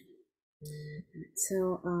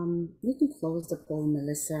 So we can close the poll,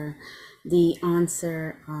 Melissa. The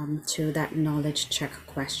answer to that knowledge check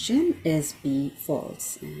question is B,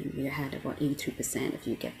 false, and we had about 83% if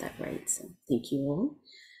you get that right. So thank you all.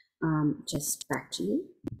 Just back to you.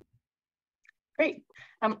 Great.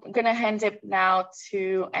 I'm going to hand it now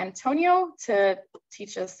to Antonio to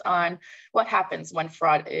teach us on what happens when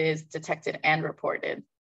fraud is detected and reported.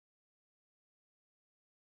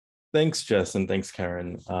 Thanks, Jess, and thanks,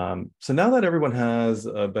 Karen. So now that everyone has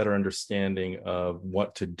a better understanding of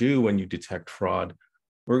what to do when you detect fraud,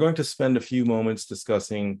 we're going to spend a few moments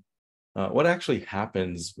discussing what actually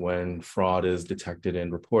happens when fraud is detected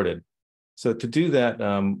and reported. So to do that,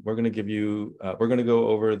 we're going to go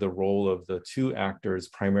over the role of the two actors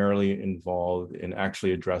primarily involved in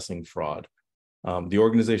actually addressing fraud, the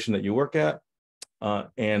organization that you work at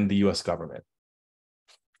and the US government.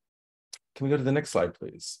 Can we go to the next slide,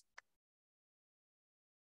 please?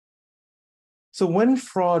 So when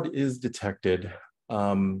fraud is detected,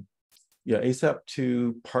 ASAP2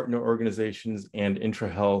 partner organizations and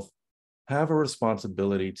IntraHealth have a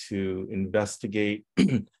responsibility to investigate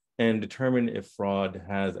and determine if fraud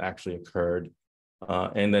has actually occurred,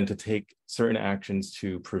 and then to take certain actions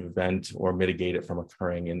to prevent or mitigate it from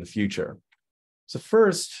occurring in the future. So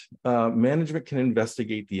first, management can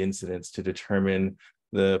investigate the incidents to determine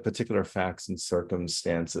the particular facts and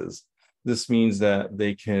circumstances. This means that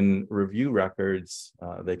they can review records,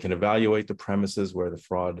 they can evaluate the premises where the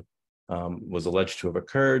fraud was alleged to have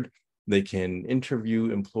occurred. They can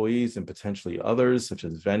interview employees and potentially others, such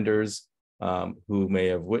as vendors, who may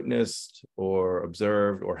have witnessed or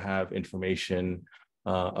observed or have information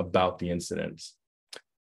about the incidents.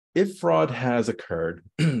 If fraud has occurred,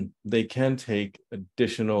 they can take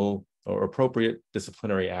additional or appropriate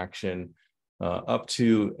disciplinary action up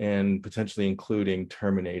to and potentially including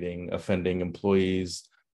terminating offending employees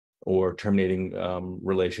or terminating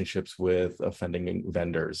relationships with offending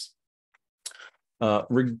vendors.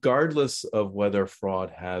 Regardless of whether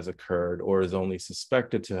fraud has occurred or is only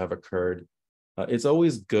suspected to have occurred, it's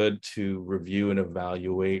always good to review and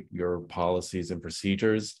evaluate your policies and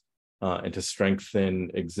procedures and to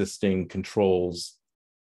strengthen existing controls.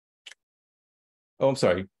 Oh, I'm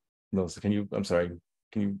sorry, Melissa, can you,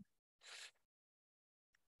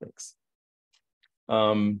 thanks.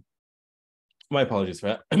 My apologies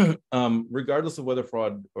for that. Regardless of whether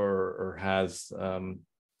fraud regardless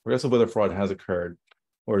of whether fraud has occurred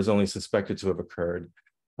or is only suspected to have occurred,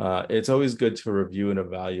 it's always good to review and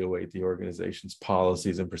evaluate the organization's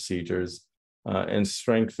policies and procedures and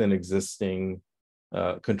strengthen existing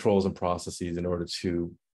controls and processes in order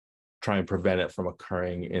to try and prevent it from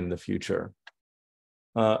occurring in the future.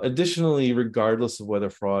 Additionally, regardless of whether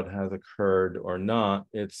fraud has occurred or not,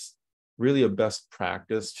 it's really a best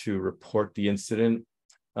practice to report the incident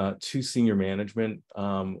to senior management,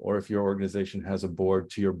 or if your organization has a board,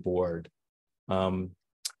 to your board.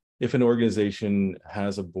 If an organization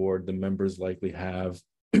has a board, the members likely have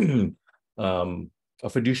a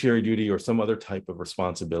fiduciary duty or some other type of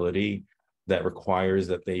responsibility that requires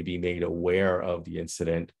that they be made aware of the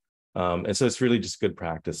incident. And so it's really just good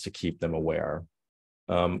practice to keep them aware.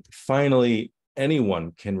 Finally,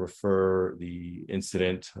 anyone can refer the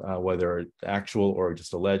incident, whether actual or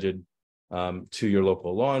just alleged, to your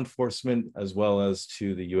local law enforcement, as well as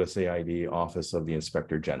to the USAID Office of the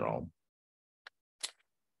Inspector General.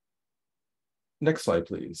 Next slide,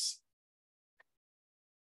 please.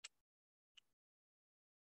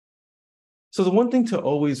 So the one thing to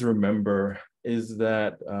always remember is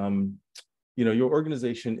that your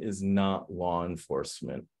organization is not law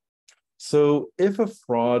enforcement. So if a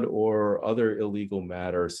fraud or other illegal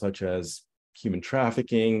matter, such as human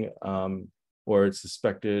trafficking, or it's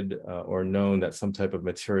suspected or known that some type of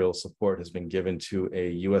material support has been given to a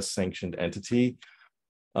US sanctioned entity,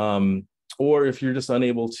 or if you're just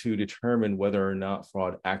unable to determine whether or not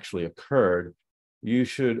fraud actually occurred, you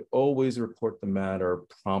should always report the matter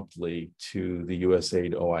promptly to the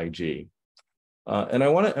USAID OIG. And I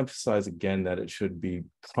want to emphasize again that it should be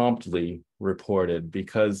promptly reported,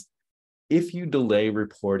 because if you delay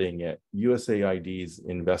reporting it, USAID's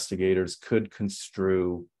investigators could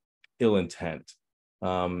construe ill intent,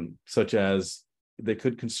 such as they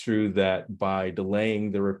could construe that by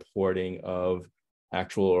delaying the reporting of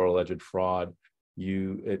actual or alleged fraud,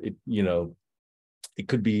 it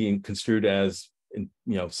could be construed as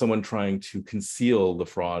someone trying to conceal the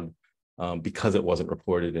fraud because it wasn't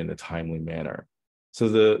reported in a timely manner. So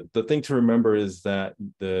the thing to remember is that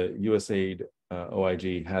the USAID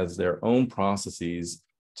OIG has their own processes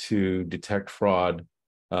to detect fraud,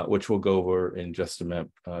 which we'll go over in just a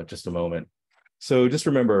moment. So just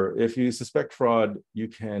remember, if you suspect fraud, you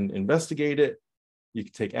can investigate it, you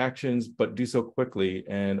can take actions, but do so quickly,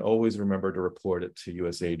 and always remember to report it to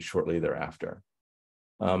USAID shortly thereafter.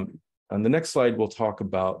 On the next slide, we'll talk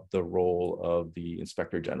about the role of the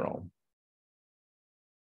Inspector General.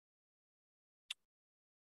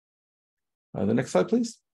 The next slide,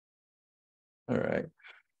 please. All right.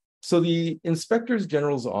 So the Inspector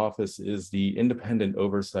General's office is the independent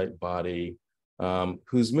oversight body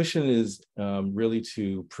whose mission is really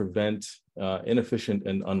to prevent inefficient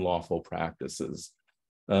and unlawful practices.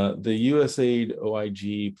 The USAID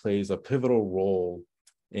OIG plays a pivotal role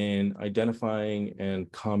in identifying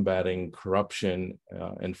and combating corruption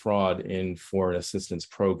and fraud in foreign assistance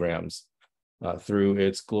programs through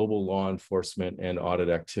its global law enforcement and audit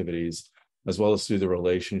activities, as well as through the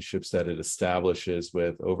relationships that it establishes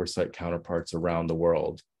with oversight counterparts around the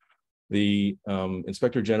world. The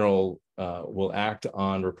Inspector General will act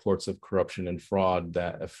on reports of corruption and fraud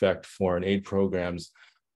that affect foreign aid programs,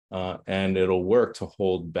 and it'll work to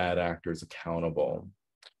hold bad actors accountable.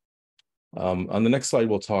 On the next slide,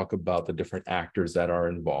 we'll talk about the different actors that are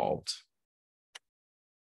involved.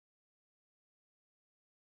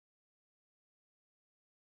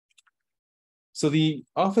 So the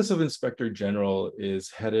Office of Inspector General is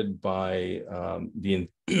headed by the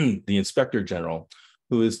Inspector General,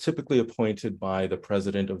 who is typically appointed by the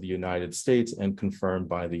President of the United States and confirmed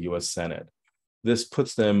by the US Senate. This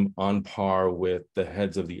puts them on par with the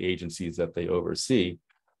heads of the agencies that they oversee.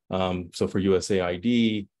 So for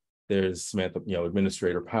USAID, there's Samantha,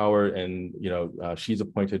 administrator power, and she's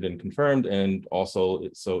appointed and confirmed, and also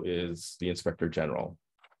so is the Inspector General.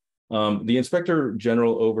 The Inspector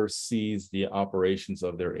General oversees the operations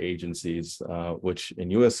of their agencies, which in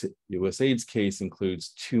USAID's case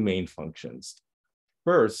includes two main functions.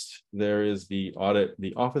 First, there is the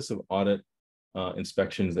Office of Audit,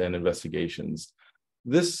 Inspections and Investigations.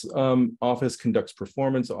 This office conducts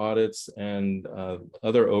performance audits and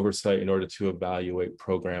other oversight in order to evaluate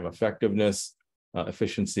program effectiveness,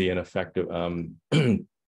 efficiency, and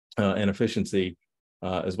efficiency,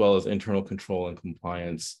 as well as internal control and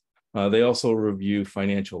compliance. They also review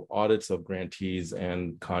financial audits of grantees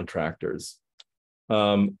and contractors.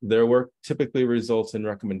 Their work typically results in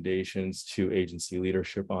recommendations to agency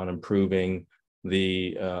leadership on improving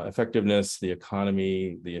the effectiveness, the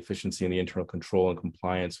economy, the efficiency, and the internal control and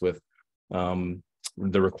compliance with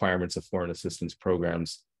the requirements of foreign assistance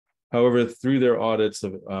programs. However, through their audits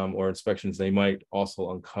or inspections, they might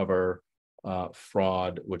also uncover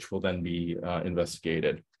fraud, which will then be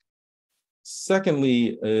investigated.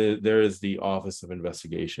 Secondly, there is the Office of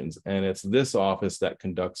Investigations, and it's this office that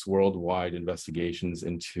conducts worldwide investigations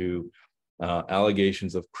into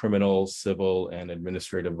allegations of criminal, civil, and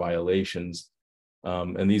administrative violations.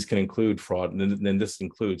 And these can include fraud, and this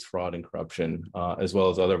includes fraud and corruption, as well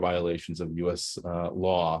as other violations of US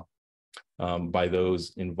law by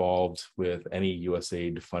those involved with any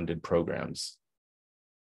USAID-funded programs.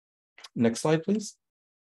 Next slide, please.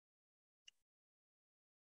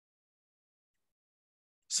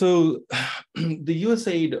 So the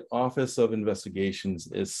USAID Office of Investigations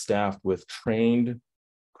is staffed with trained,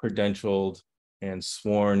 credentialed, and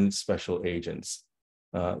sworn special agents.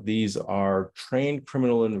 These are trained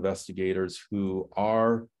criminal investigators who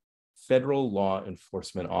are federal law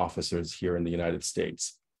enforcement officers here in the United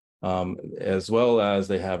States, as well as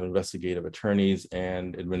they have investigative attorneys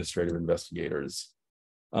and administrative investigators.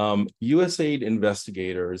 USAID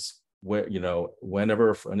investigators,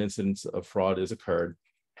 whenever an incident of fraud is occurred,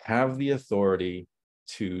 have the authority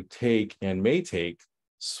to take and may take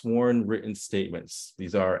sworn written statements.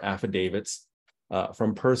 These are affidavits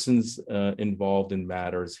from persons involved in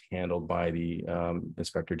matters handled by the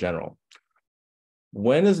Inspector General.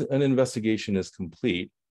 When an investigation is complete,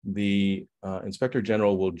 the Inspector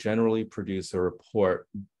General will generally produce a report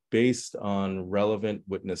based on relevant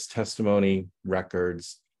witness testimony,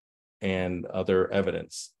 records, and other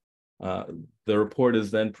evidence. The report is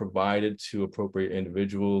then provided to appropriate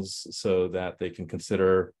individuals so that they can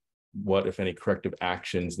consider what, if any, corrective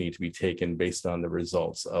actions need to be taken based on the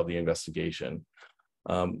results of the investigation.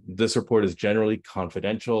 This report is generally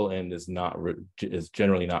confidential and is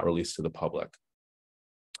generally not released to the public.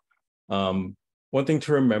 One thing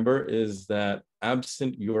to remember is that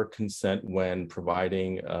absent your consent when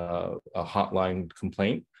providing a hotline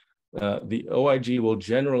complaint, the OIG will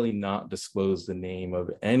generally not disclose the name of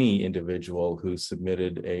any individual who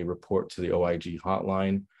submitted a report to the OIG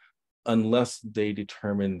hotline unless they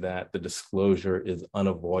determine that the disclosure is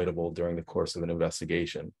unavoidable during the course of an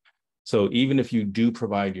investigation. So even if you do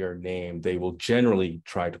provide your name, they will generally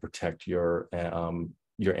try to protect your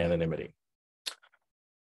anonymity.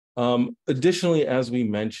 Additionally, as we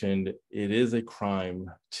mentioned, it is a crime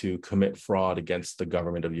to commit fraud against the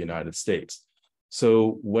government of the United States.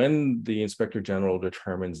 So when the Inspector General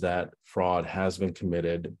determines that fraud has been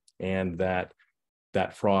committed and that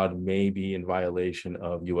fraud may be in violation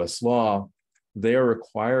of US law, they are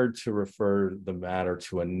required to refer the matter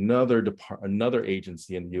to another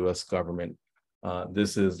agency in the US government.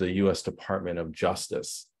 This is the US Department of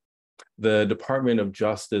Justice. The Department of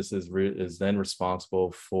Justice is then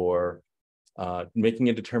responsible for making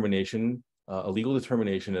a determination, a legal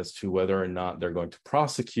determination as to whether or not they're going to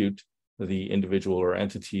prosecute the individual or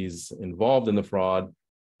entities involved in the fraud,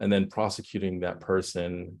 and then prosecuting that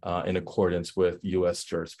person in accordance with US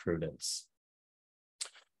jurisprudence.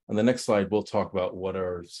 On the next slide, we'll talk about what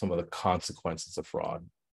are some of the consequences of fraud.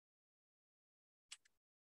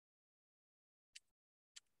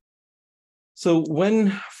 So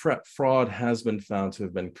when fraud has been found to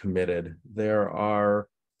have been committed, there are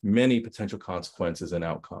many potential consequences and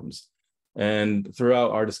outcomes. And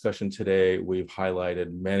throughout our discussion today, we've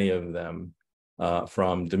highlighted many of them,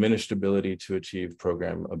 from diminished ability to achieve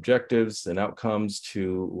program objectives and outcomes,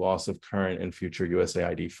 to loss of current and future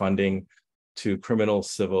USAID funding, to criminal,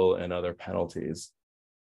 civil, and other penalties.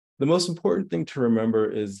 The most important thing to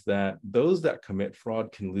remember is that those that commit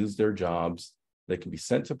fraud can lose their jobs. They can be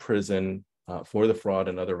sent to prison for the fraud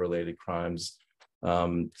and other related crimes,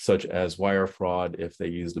 such as wire fraud if they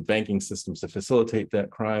use the banking systems to facilitate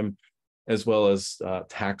that crime, as well as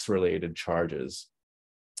tax-related charges.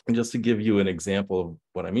 And just to give you an example of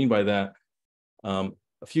what I mean by that, a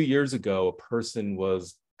few years ago, a person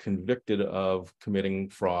was convicted of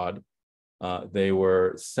committing fraud. They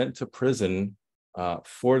were sent to prison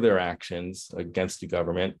for their actions against the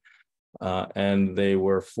government, and they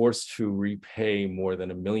were forced to repay more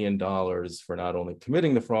than $1 million for not only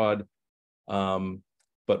committing the fraud,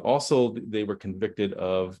 but also they were convicted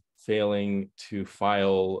of failing to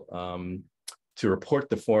file to report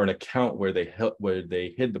the foreign account where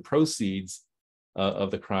they hid the proceeds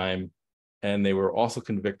of the crime. And they were also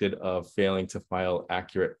convicted of failing to file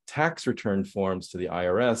accurate tax return forms to the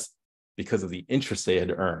IRS because of the interest they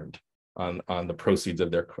had earned on the proceeds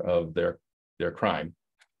of their crime.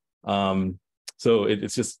 So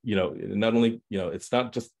it's just, not only, it's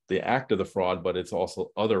not just the act of the fraud, but it's also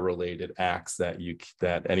other related acts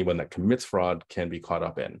that anyone that commits fraud can be caught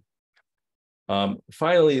up in.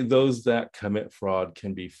 Finally, those that commit fraud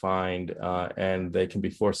can be fined and they can be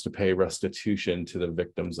forced to pay restitution to the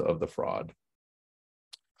victims of the fraud.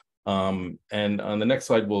 And on the next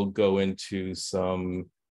slide, we'll go into some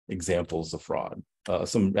examples of fraud,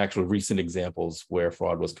 some actual recent examples where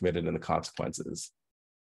fraud was committed and the consequences.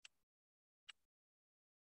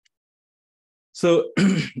 So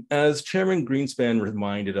as Chairman Greenspan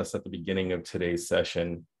reminded us at the beginning of today's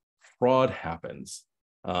session, fraud happens.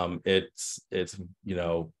 You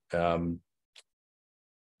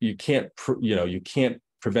can't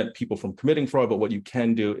prevent people from committing fraud, but what you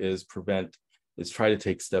can do is try to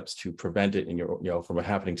take steps to prevent it from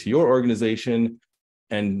happening to your organization,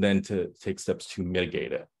 and then to take steps to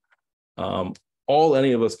mitigate it. All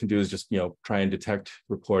any of us can do is just try and detect,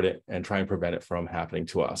 report it, and try and prevent it from happening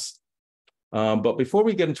to us. But before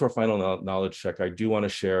we get into our final knowledge check, I do want to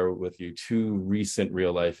share with you two recent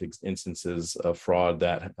real-life instances of fraud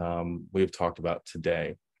that we've talked about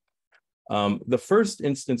today. The first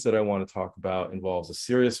instance that I want to talk about involves a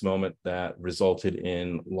serious moment that resulted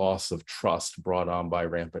in loss of trust brought on by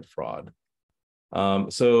rampant fraud.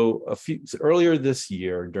 Earlier this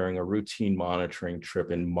year, during a routine monitoring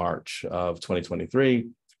trip in March of 2023,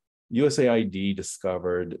 USAID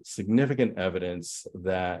discovered significant evidence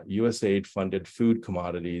that USAID funded food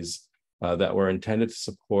commodities that were intended to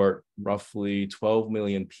support roughly 12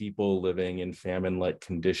 million people living in famine-like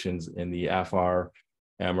conditions in the Afar,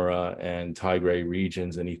 Amhara, and Tigray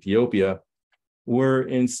regions in Ethiopia were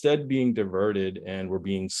instead being diverted and were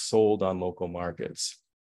being sold on local markets.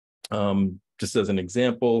 Just as an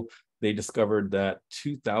example, they discovered that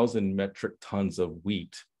 2,000 metric tons of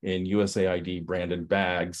wheat in USAID branded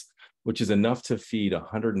bags, which is enough to feed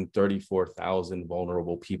 134,000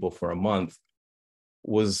 vulnerable people for a month,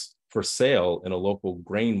 was for sale in a local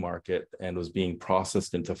grain market and was being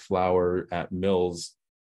processed into flour at mills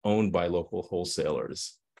owned by local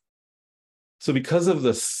wholesalers. So because of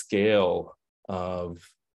the scale of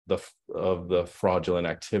the fraudulent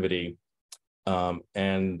activity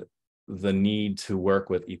and the need to work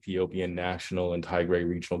with Ethiopian national and Tigray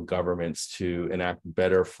regional governments to enact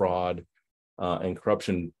better fraud and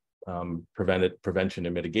corruption prevention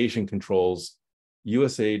and mitigation controls,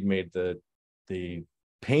 USAID made the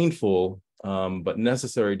painful but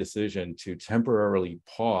necessary decision to temporarily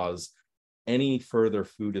pause any further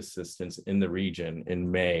food assistance in the region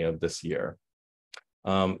in May of this year.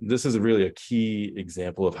 This is really a key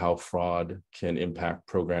example of how fraud can impact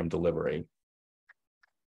program delivery.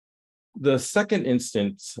 The second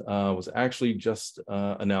instance was actually just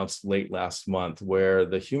announced late last month, where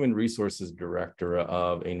the human resources director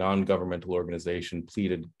of a non-governmental organization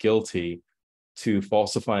pleaded guilty to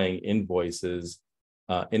falsifying invoices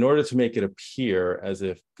in order to make it appear as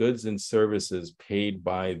if goods and services paid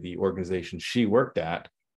by the organization she worked at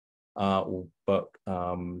were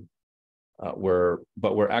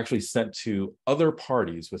actually sent to other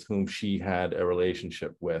parties with whom she had a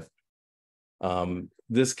relationship with.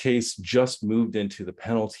 This case just moved into the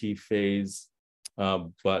penalty phase,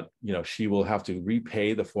 but she will have to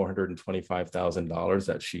repay the $425,000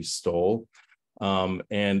 that she stole.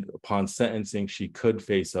 And upon sentencing, she could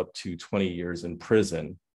face up to 20 years in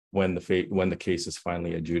prison when the case is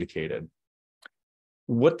finally adjudicated.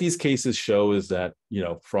 What these cases show is that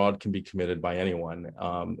fraud can be committed by anyone.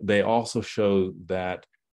 They also show that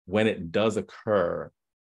when it does occur,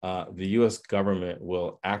 the U.S. government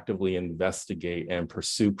will actively investigate and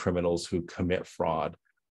pursue criminals who commit fraud,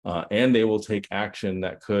 and they will take action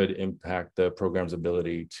that could impact the program's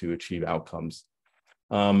ability to achieve outcomes.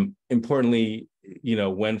 Importantly,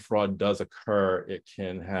 when fraud does occur, it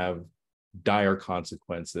can have dire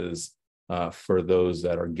consequences for those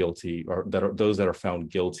that are guilty, or those that are found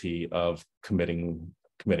guilty of committing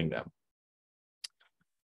them.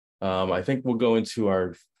 I think we'll go into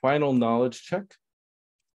our final knowledge check.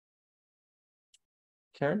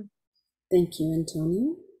 Karen? Thank you,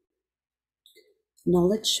 Antonio.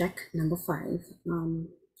 Knowledge check number 5.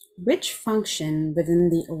 Which function within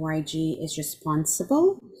the OIG is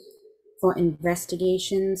responsible for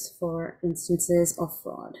investigations for instances of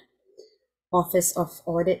fraud? Office of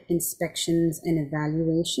Audit, Inspections and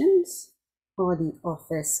Evaluations, or the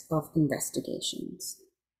Office of Investigations?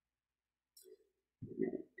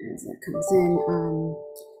 As that comes in,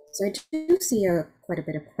 so I do see quite a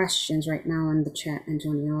bit of questions right now in the chat,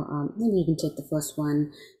 Antonio. Maybe you can take the first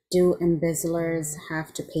one. Do embezzlers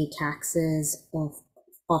have to pay taxes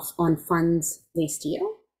on funds they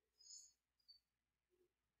steal?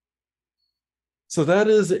 So that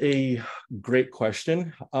is a great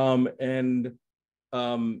question, and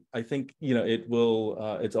I think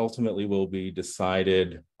it ultimately will be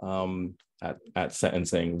decided at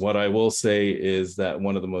sentencing. What I will say is that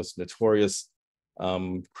one of the most notorious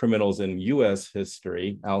criminals in U.S.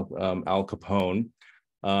 history, Al Capone,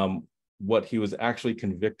 what he was actually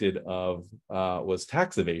convicted of was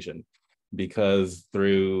tax evasion, because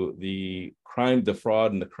through the crime, the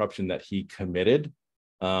fraud, and the corruption that he committed,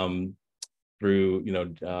 by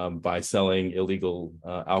selling illegal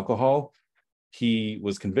alcohol, he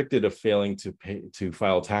was convicted of failing to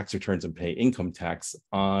file tax returns and pay income tax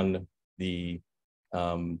on the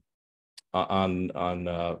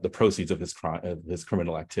proceeds of his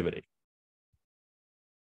criminal activity.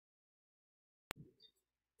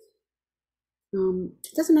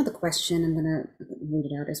 There's another question. I'm going to read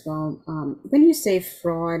it out as well. When you say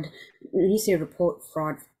fraud, when you say report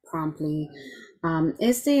fraud promptly,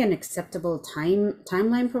 is there an acceptable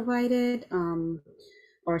timeline provided,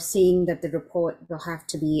 or seeing that the report will have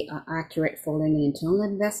to be accurate following an internal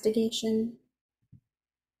investigation?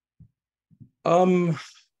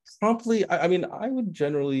 Promptly, I mean, I would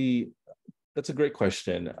generally, that's a great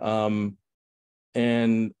question.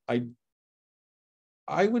 And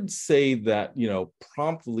I would say that,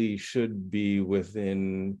 promptly should be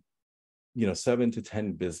within, 7 to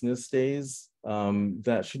 10 business days.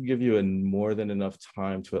 That should give you more than enough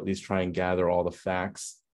time to at least try and gather all the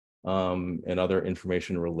facts and other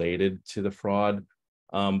information related to the fraud.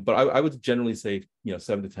 But I would generally say,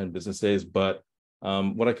 7 to 10 business days. But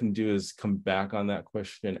what I can do is come back on that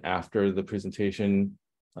question after the presentation,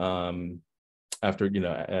 and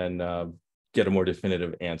get a more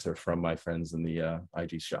definitive answer from my friends in the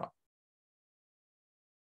IG shop.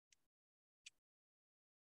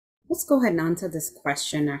 Let's go ahead and answer this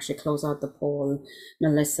question, actually close out the poll,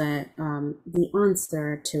 Melissa. The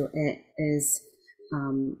answer to it is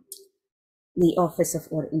the Office of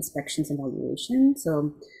Audit, Inspections and Evaluation.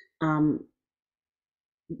 So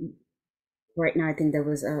right now, I think there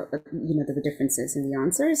was there were differences in the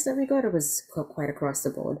answers that we got. It was quite across the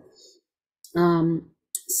board.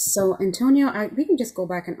 So Antonio, we can just go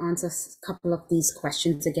back and answer a couple of these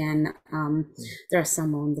questions again. There are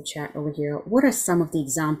some on the chat over here. What are some of the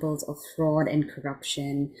examples of fraud and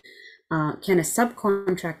corruption? Can a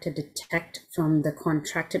subcontractor detect from the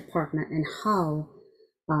contracted partner, and how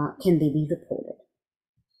can they be reported?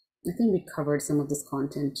 I think we covered some of this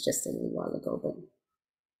content just a little while ago. But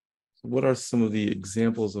what are some of the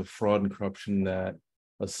examples of fraud and corruption that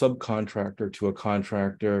a subcontractor to a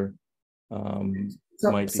contractor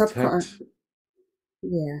might detect?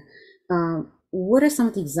 What are some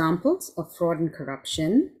of the examples of fraud and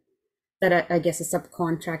corruption that I guess a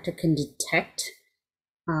subcontractor can detect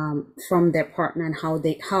from their partner, and how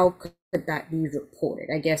could that be reported?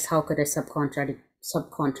 I guess how could a subcontractor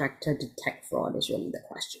detect fraud is really the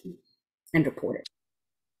question, and report it.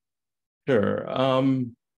 Sure.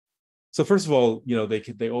 So first of all,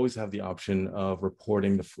 they always have the option of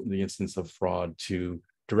reporting the instance of fraud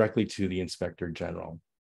directly to the Inspector General.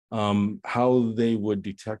 How they would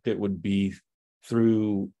detect it would be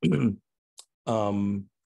through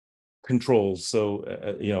controls. So,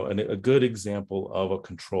 a good example of a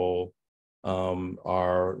control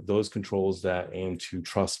are those controls that aim to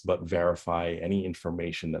trust but verify any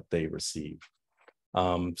information that they receive.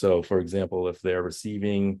 So, for example, if they're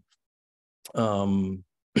receiving an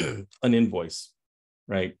invoice,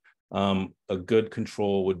 right? A good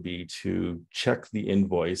control would be to check the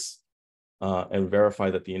invoice and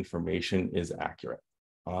verify that the information is accurate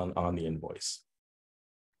on the invoice.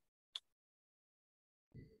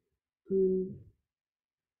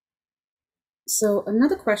 So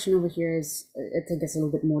another question over here is, I think it's a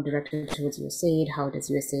little bit more directed towards USAID. How does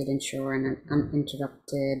USAID ensure an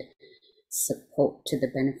uninterrupted support to the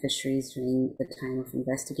beneficiaries during the time of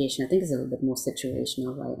investigation? I think it's a little bit more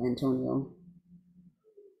situational, right, Antonio?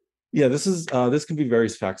 Yeah, this can be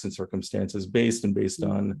various facts and circumstances based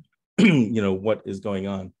on what is going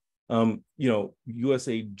on.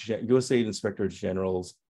 USAID inspectors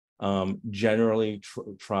generals generally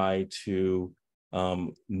try to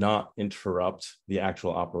not interrupt the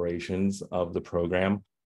actual operations of the program.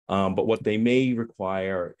 But what they may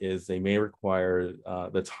require is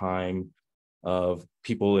the time of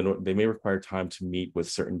people, and they may require time to meet with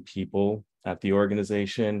certain people at the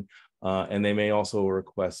organization. And they may also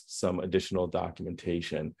request some additional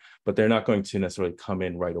documentation, but they're not going to necessarily come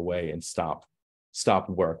in right away and stop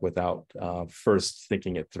work without first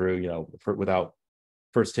thinking it through, without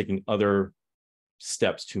first taking other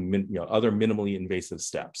steps other minimally invasive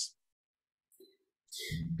steps.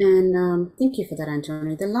 And thank you for that,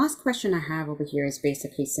 Antonio. The last question I have over here is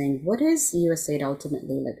basically saying, what is USAID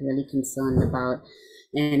ultimately really concerned about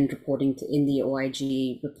and reporting in the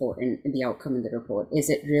OIG report and the outcome in the report?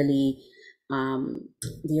 Is it really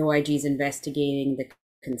the OIG is investigating the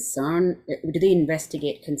concern? Do they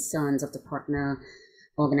investigate concerns of the partner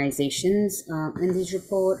organizations in this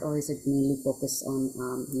report, or is it mainly focused on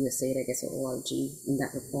USAID, I guess, or OIG in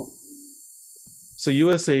that report? So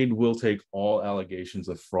USAID will take all allegations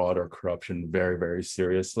of fraud or corruption very, very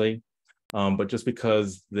seriously. But just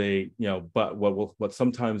because but what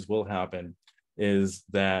sometimes will happen is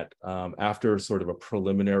that after sort of a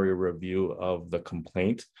preliminary review of the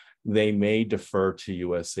complaint, they may defer to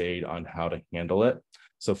USAID on how to handle it.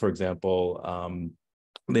 So, for example,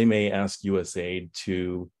 they may ask USAID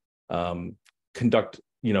to conduct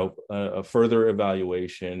a further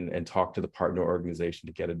evaluation and talk to the partner organization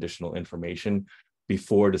to get additional information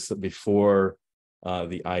before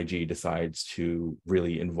the IG decides to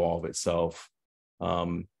really involve itself.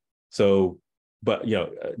 But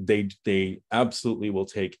they absolutely will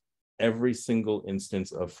take every single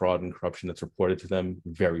instance of fraud and corruption that's reported to them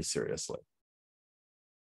very seriously.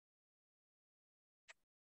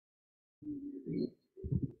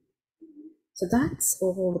 So that's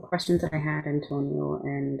all the questions that I had, Antonio,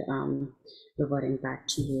 and reverting back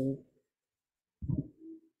to you.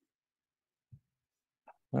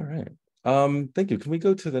 All right. Thank you. Can we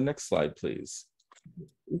go to the next slide, please?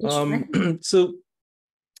 So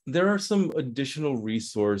there are some additional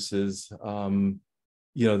resources,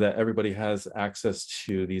 that everybody has access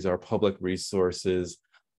to. These are public resources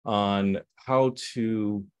on how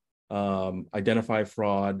to identify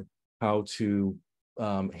fraud, how to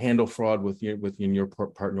handle fraud within your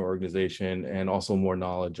partner organization, and also more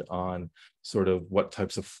knowledge on sort of what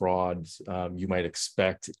types of frauds you might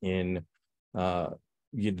expect in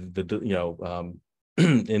in the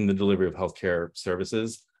delivery of healthcare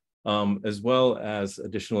services, as well as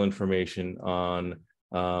additional information on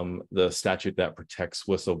the statute that protects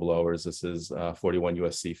whistleblowers. This is 41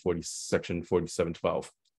 USC section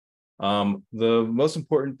 4712. The most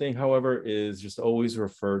important thing, however, is just always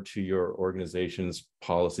refer to your organization's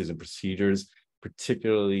policies and procedures,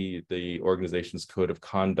 particularly the organization's code of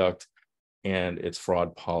conduct and its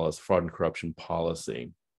fraud and corruption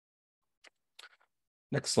policy.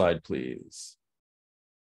 Next slide, please.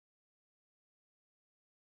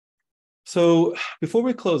 So before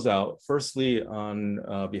we close out, firstly,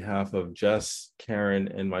 on behalf of Jess, Karen,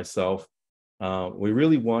 and myself, we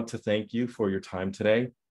really want to thank you for your time today.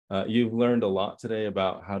 You've learned a lot today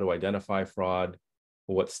about how to identify fraud,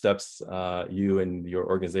 what steps you and your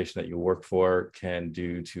organization that you work for can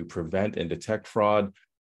do to prevent and detect fraud,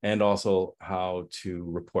 and also how to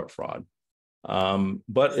report fraud.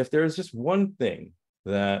 But if there's just one thing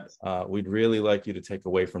that we'd really like you to take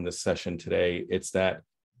away from this session today, it's that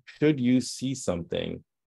should you see something,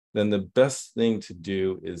 then the best thing to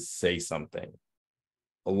do is say something.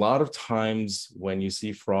 A lot of times when you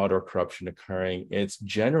see fraud or corruption occurring, it's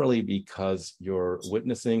generally because you're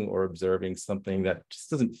witnessing or observing something that just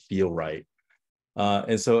doesn't feel right.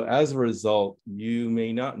 And so as a result, you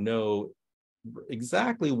may not know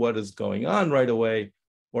exactly what is going on right away,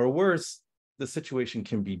 or worse, the situation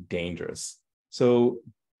can be dangerous. So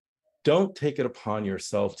don't take it upon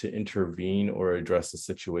yourself to intervene or address the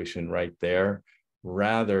situation right there.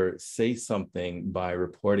 Rather, say something by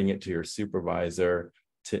reporting it to your supervisor,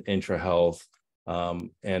 to IntraHealth,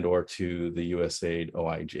 and or to the USAID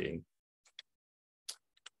OIG.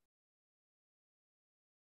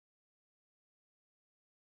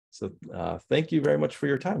 So thank you very much for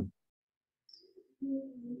your time.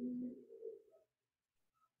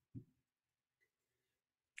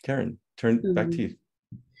 Karen, back to you.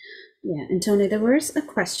 Yeah, and Tony, there was a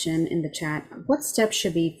question in the chat. What steps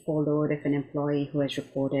should be followed if an employee who has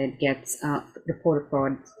reported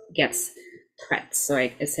fraud gets threats? So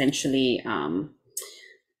like essentially,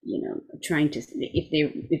 trying to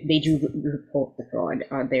if they do report the fraud,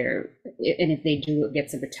 are there, and if they do get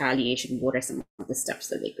some retaliation, what are some of the steps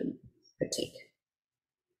that they could take?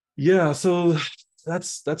 Yeah, so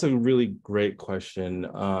that's a really great question,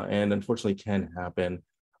 and unfortunately can happen.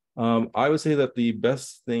 I would say that the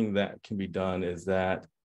best thing that can be done is that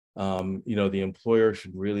the employer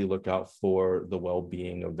should really look out for the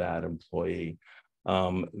well-being of that employee.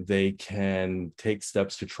 They can take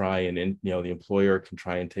steps to try and the employer can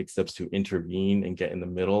try and take steps to intervene and get in the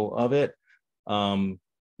middle of it.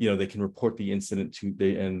 They can report the incident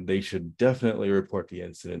and they should definitely report the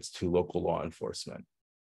incidents to local law enforcement,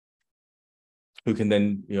 who can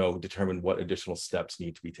then determine what additional steps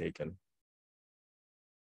need to be taken.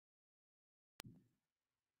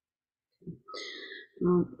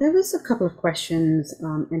 There was a couple of questions,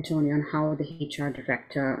 Antonio, on how the HR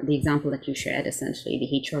director, the example that you shared, essentially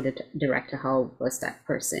the HR director, how was that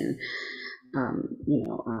person,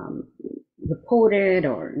 reported,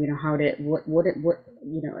 or how did what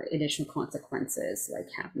additional consequences like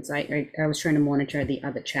happened. So I was trying to monitor the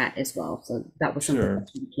other chat as well, so that was something that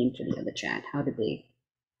came to the other chat. How did they?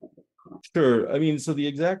 Sure. I mean, so the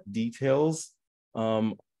exact details,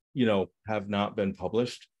 have not been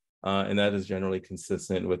published. And that is generally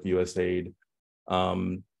consistent with USAID,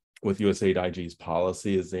 IG's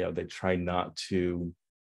policy is they try not to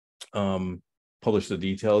publish the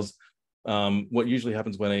details. What usually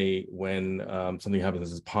happens when something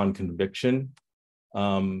happens is upon conviction,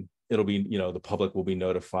 it'll be, the public will be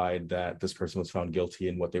notified that this person was found guilty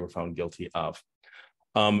and what they were found guilty of.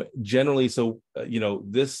 Generally, so,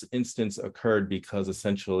 this instance occurred because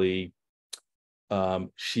essentially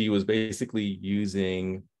she was basically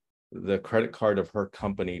using the credit card of her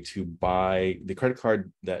company to buy the credit card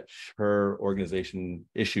that her organization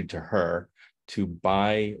issued to her to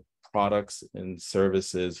buy products and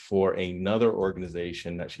services for another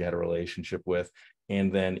organization that she had a relationship with,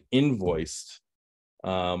 and then invoiced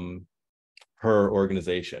her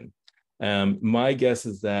organization. My guess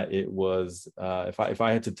is that it was, if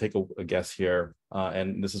I had to take a guess here,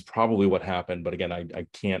 and this is probably what happened, but again, I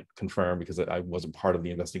can't confirm because I wasn't part of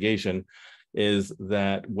the investigation, is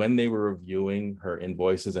that when they were reviewing her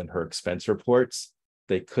invoices and her expense reports,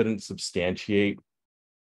 they couldn't substantiate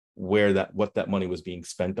what that money was being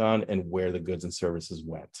spent on and where the goods and services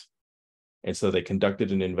went. And so they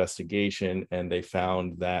conducted an investigation and they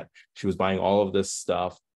found that she was buying all of this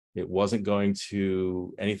stuff. It wasn't going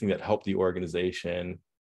to anything that helped the organization.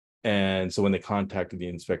 And so when they contacted the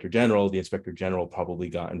inspector general probably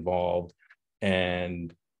got involved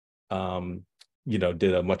and,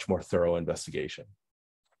 did a much more thorough investigation.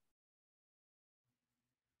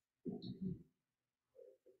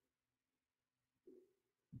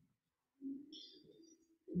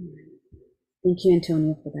 Thank you,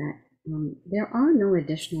 Antonio, for that. There are no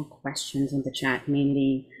additional questions in the chat,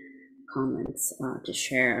 mainly comments to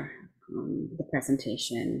share the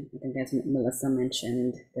presentation. I think, as Melissa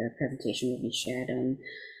mentioned, the presentation will be shared on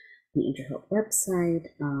the IntraHealth website.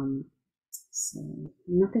 So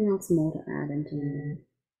nothing else more to add, Antonio.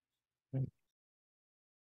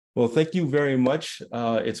 Well, thank you very much.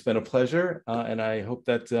 It's been a pleasure, and I hope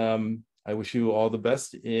that I wish you all the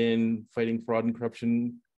best in fighting fraud and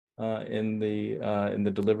corruption in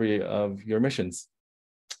the delivery of your missions.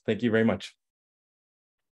 Thank you very much.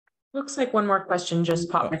 Looks like one more question just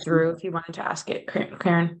popped through if you wanted to ask it,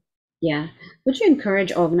 Karen. Yeah. Would you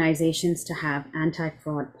encourage organizations to have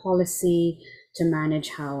anti-fraud policy to manage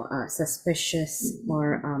how suspicious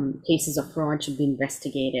or cases of fraud should be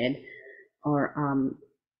investigated, or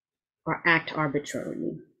act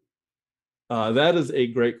arbitrarily? That is a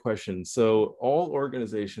great question. So all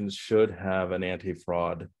organizations should have an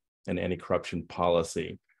anti-fraud and anti-corruption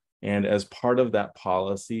policy. And as part of that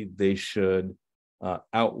policy, they should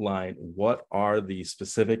outline what are the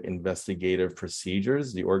specific investigative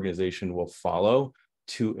procedures the organization will follow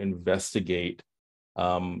to investigate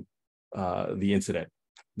the incident.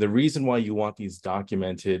 The reason why you want these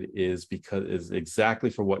documented is exactly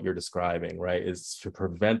for what you're describing, right? Is to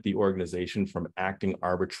prevent the organization from acting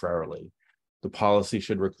arbitrarily. The policy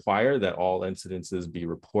should require that all incidences be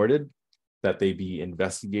reported, that they be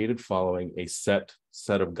investigated following a set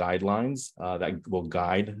of guidelines that will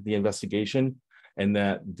guide the investigation, and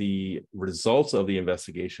that the results of the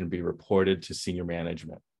investigation be reported to senior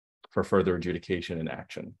management for further adjudication and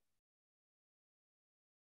action.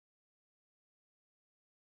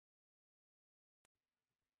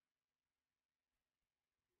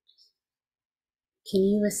 can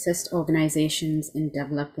you assist organizations in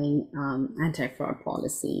developing anti-fraud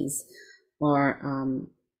policies or on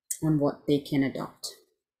what they can adopt?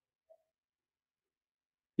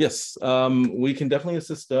 Yes, we can definitely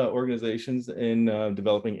assist organizations in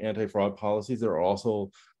developing anti-fraud policies. There are also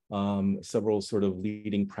several sort of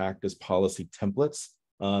leading practice policy templates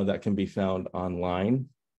that can be found online,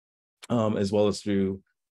 as well as through,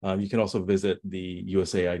 you can also visit the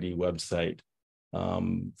USAID website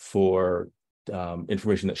for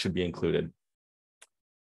information that should be included.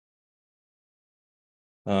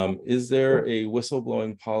 Is there a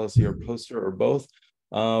whistleblowing policy or poster or both?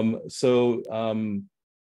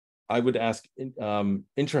 I would ask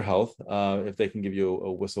IntraHealth if they can give you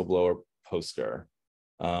a whistleblower poster.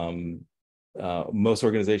 Most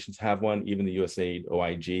organizations have one. Even the USAID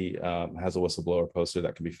OIG has a whistleblower poster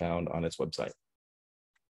that can be found on its website.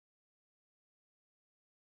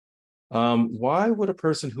 Why would a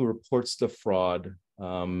person who reports the fraud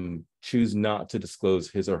choose not to disclose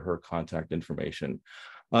his or her contact information?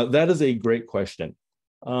 That is a great question.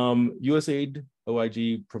 USAID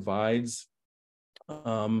OIG provides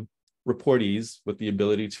reportees with the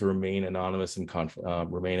ability to remain anonymous and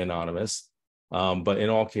remain anonymous. But in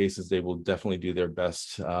all cases, they will definitely do their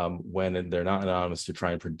best when they're not anonymous to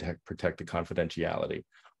try and protect the confidentiality.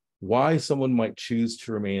 Why someone might choose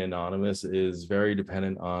to remain anonymous is very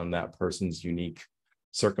dependent on that person's unique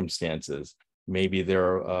circumstances. Maybe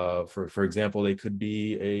they're, for example, they could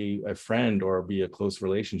be a friend or be a close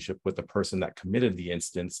relationship with the person that committed the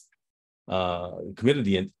instance, committed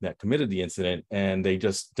the incident, and they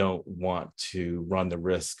just don't want to run the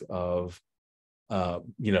risk of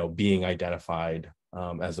being identified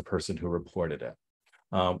as the person who reported it.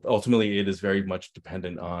 Ultimately, it is very much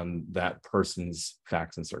dependent on that person's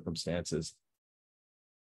facts and circumstances.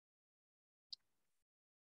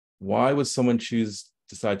 Why would someone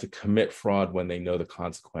decide to commit fraud when they know the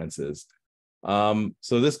consequences? So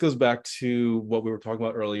this goes back to what we were talking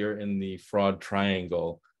about earlier in the fraud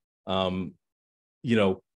triangle. I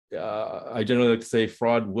generally like to say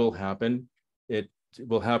fraud will happen. It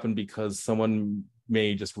will happen because someone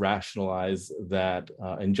may just rationalize that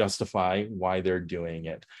and justify why they're doing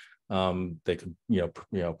it. They could,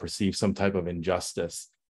 perceive some type of injustice.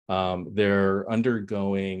 They're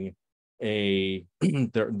undergoing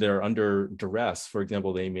they're under duress. For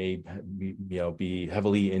example, they may be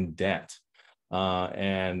heavily in debt.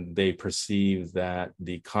 And they perceive that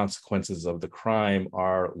the consequences of the crime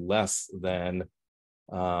are less than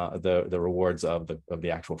the rewards of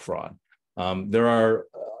the actual fraud. There are,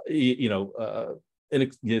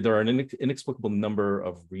 there are an inexplicable number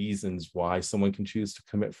of reasons why someone can choose to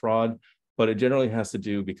commit fraud, but it generally has to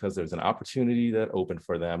do because there's an opportunity that opened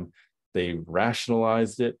for them. They've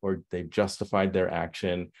rationalized it or they've justified their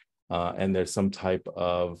action, and there's some type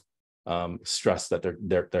of stress that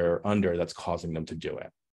they're under that's causing them to do it,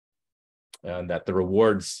 and that the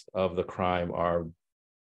rewards of the crime are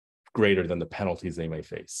greater than the penalties they may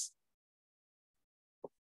face.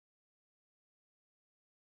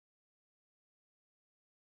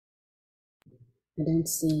 I don't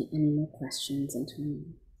see any more questions in terms.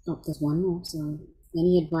 Oh, there's one more. So,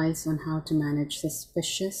 any advice on how to manage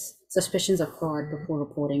suspicions of fraud before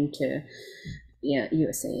reporting to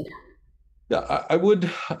USAID? Yeah, I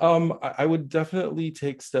would definitely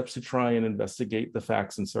take steps to try and investigate the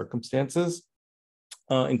facts and circumstances,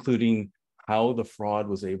 including how the fraud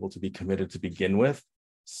was able to be committed to begin with,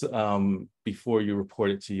 before you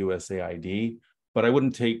report it to USAID. But I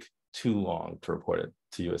wouldn't take too long to report it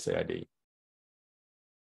to USAID.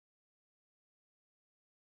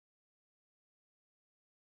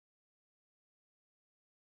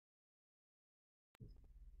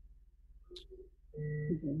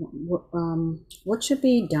 What should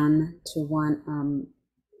be done to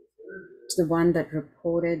the one that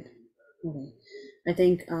reported? Okay. I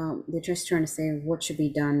think they're just trying to say what should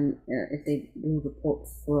be done if they do report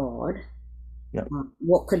fraud. Yeah.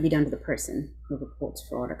 What could be done to the person who reports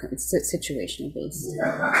fraud? It's situational based.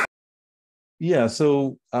 Yeah.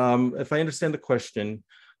 So if I understand the question,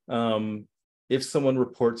 if someone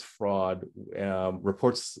reports fraud,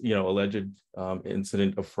 reports alleged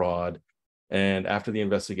incident of fraud, and after the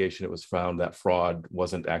investigation, it was found that fraud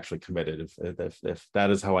wasn't actually committed. If that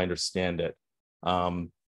is how I understand it,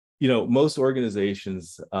 most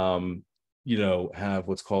organizations, have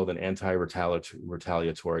what's called an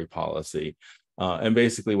anti-retaliatory policy, and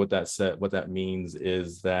basically what that means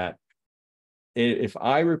is that if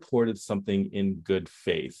I reported something in good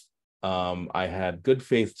faith, I had good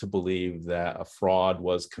faith to believe that a fraud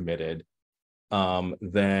was committed,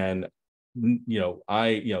 then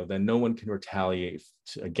then no one can retaliate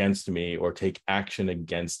against me or take action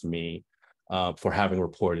against me for having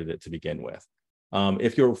reported it to begin with.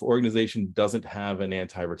 If your organization doesn't have an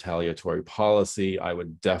anti-retaliatory policy, I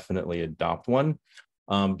would definitely adopt one,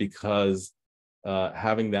 because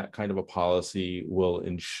having that kind of a policy will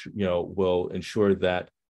ensure that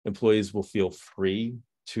employees will feel free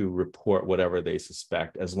to report whatever they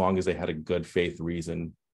suspect, as long as they had a good faith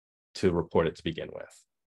reason to report it to begin with.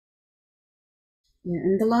 Yeah,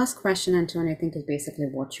 and the last question, Antonio, I think is basically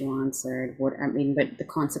what you answered. But the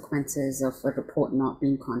consequences of a report not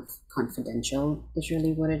being confidential is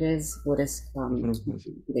really what it is. What is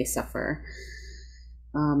they suffer?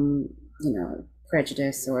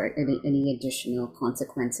 Prejudice or any additional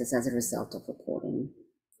consequences as a result of reporting.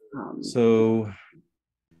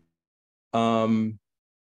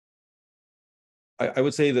 I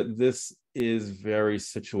would say that this is very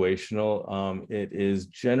situational. It is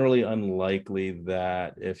generally unlikely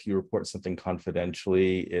that if you report something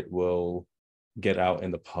confidentially, it will get out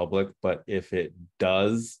in the public. But if it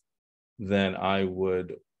does, then I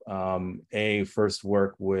would first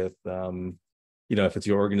work with, if it's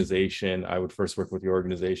your organization, I would first work with your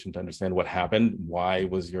organization to understand what happened. Why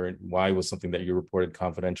was something that you reported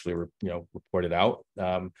confidentially, reported out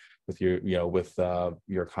with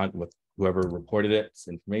whoever reported its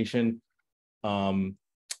information. And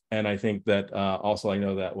I think that also I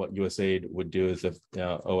know that what USAID would do is if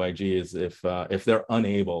OIG is if they're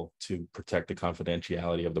unable to protect the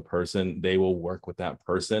confidentiality of the person, they will work with that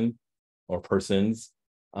person or persons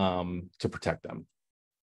to protect them.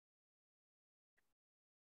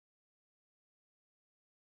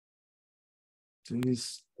 Do you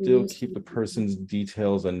still keep the person's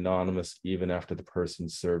details anonymous even after the person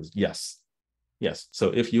serves? Yes. So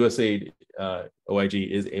if USAID OIG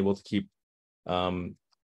is able to keep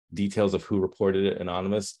details of who reported it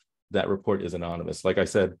anonymous, that report is anonymous. Like I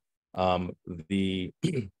said, the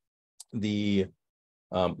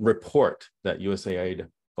report that USAID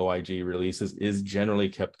OIG releases is generally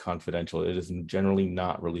kept confidential. It is generally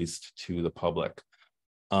not released to the public.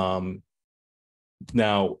 Now,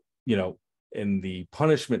 in the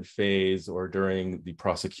punishment phase or during the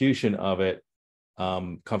prosecution of it,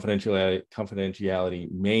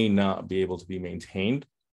 confidentiality may not be able to be maintained.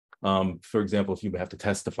 For example, if you have to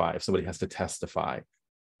testify, if somebody has to testify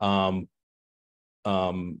about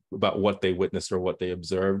what they witnessed or what they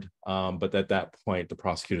observed, but at that point, the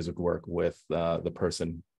prosecutors would work with the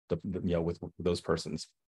person, with those persons.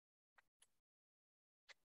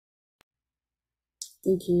 I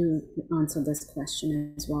think you answered this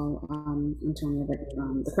question as well, Antonio. But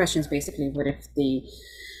the question is basically, what if you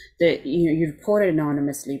report it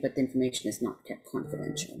anonymously, but the information is not kept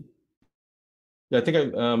confidential? Yeah, I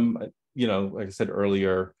think like I said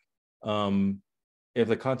earlier, if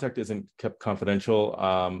the contact isn't kept confidential,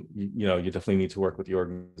 you definitely need to work with the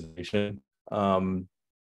organization.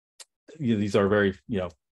 These are very,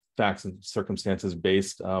 facts and circumstances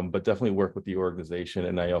based, but definitely work with the organization.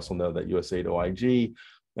 And I also know that USAID OIG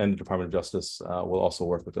and the Department of Justice will also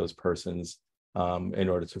work with those persons in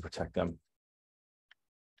order to protect them.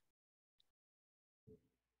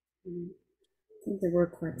 I think there were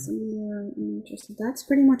quite some more interesting. That's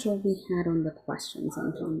pretty much all we had on the questions,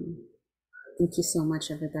 Antonio. Thank you so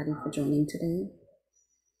much, everybody, for joining today.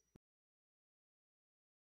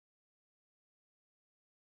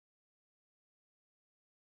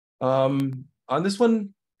 On this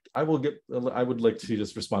one, I would like to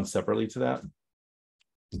just respond separately to that.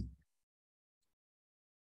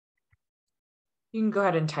 You can go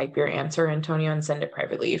ahead and type your answer, Antonio, and send it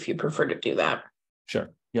privately if you prefer to do that.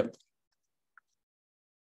 Sure. Yep.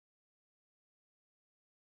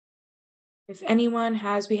 If anyone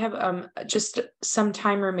has, we have just some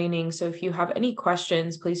time remaining. So if you have any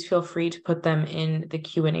questions, please feel free to put them in the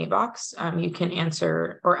Q&A box. You can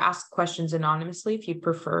answer or ask questions anonymously if you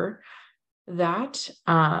prefer that.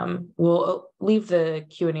 We'll leave the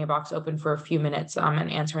Q&A box open for a few minutes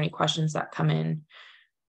and answer any questions that come in.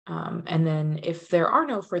 And then if there are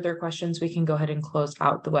no further questions, we can go ahead and close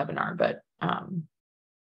out the webinar, but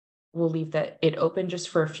we'll leave it open just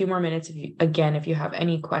for a few more minutes. If you have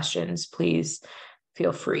any questions, please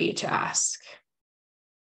feel free to ask.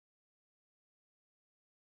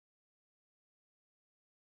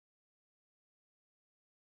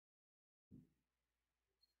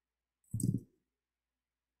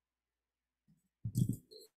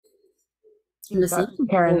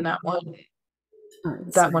 Karen, that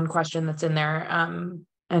one question that's in there,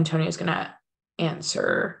 Antonio is going to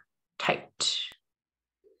answer typed.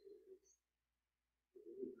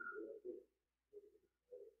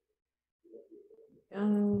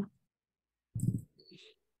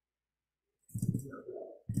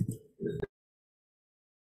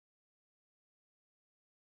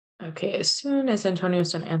 Okay, as soon as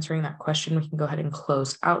Antonio's done answering that question, we can go ahead and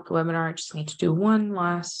close out the webinar. I just need to do one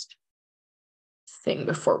last thing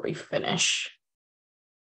before we finish.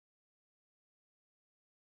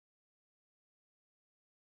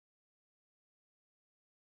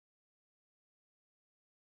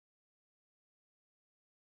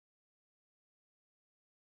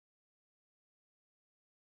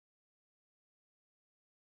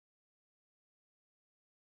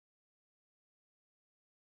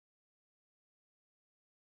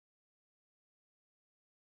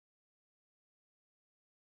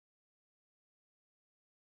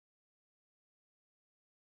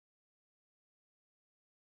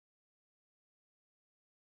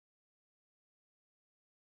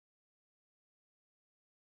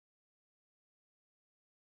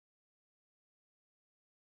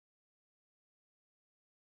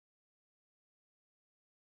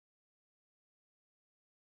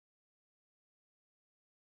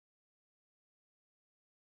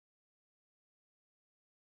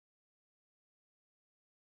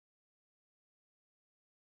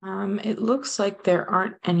 It looks like there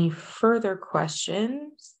aren't any further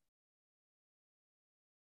questions.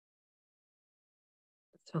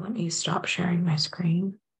 So let me stop sharing my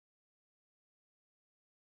screen.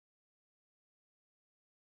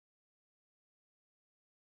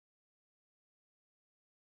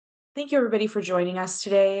 Thank you, everybody, for joining us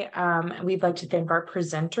today. We'd like to thank our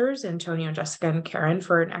presenters, Antonio, Jessica, and Karen,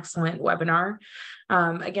 for an excellent webinar.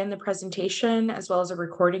 Again, the presentation, as well as a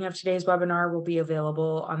recording of today's webinar, will be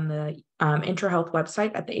available on the IntraHealth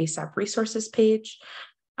website at the ASAP resources page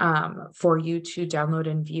for you to download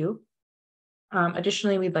and view.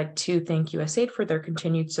 Additionally, we'd like to thank USAID for their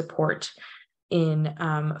continued support in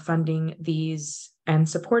funding these and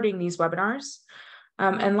supporting these webinars.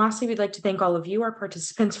 And lastly, we'd like to thank all of you, our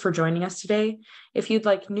participants, for joining us today. If you'd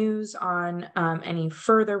like news on any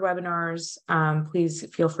further webinars, please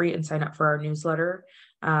feel free and sign up for our newsletter,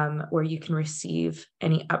 where you can receive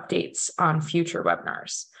any updates on future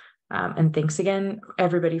webinars. And thanks again,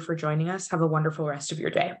 everybody, for joining us. Have a wonderful rest of your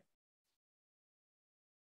day.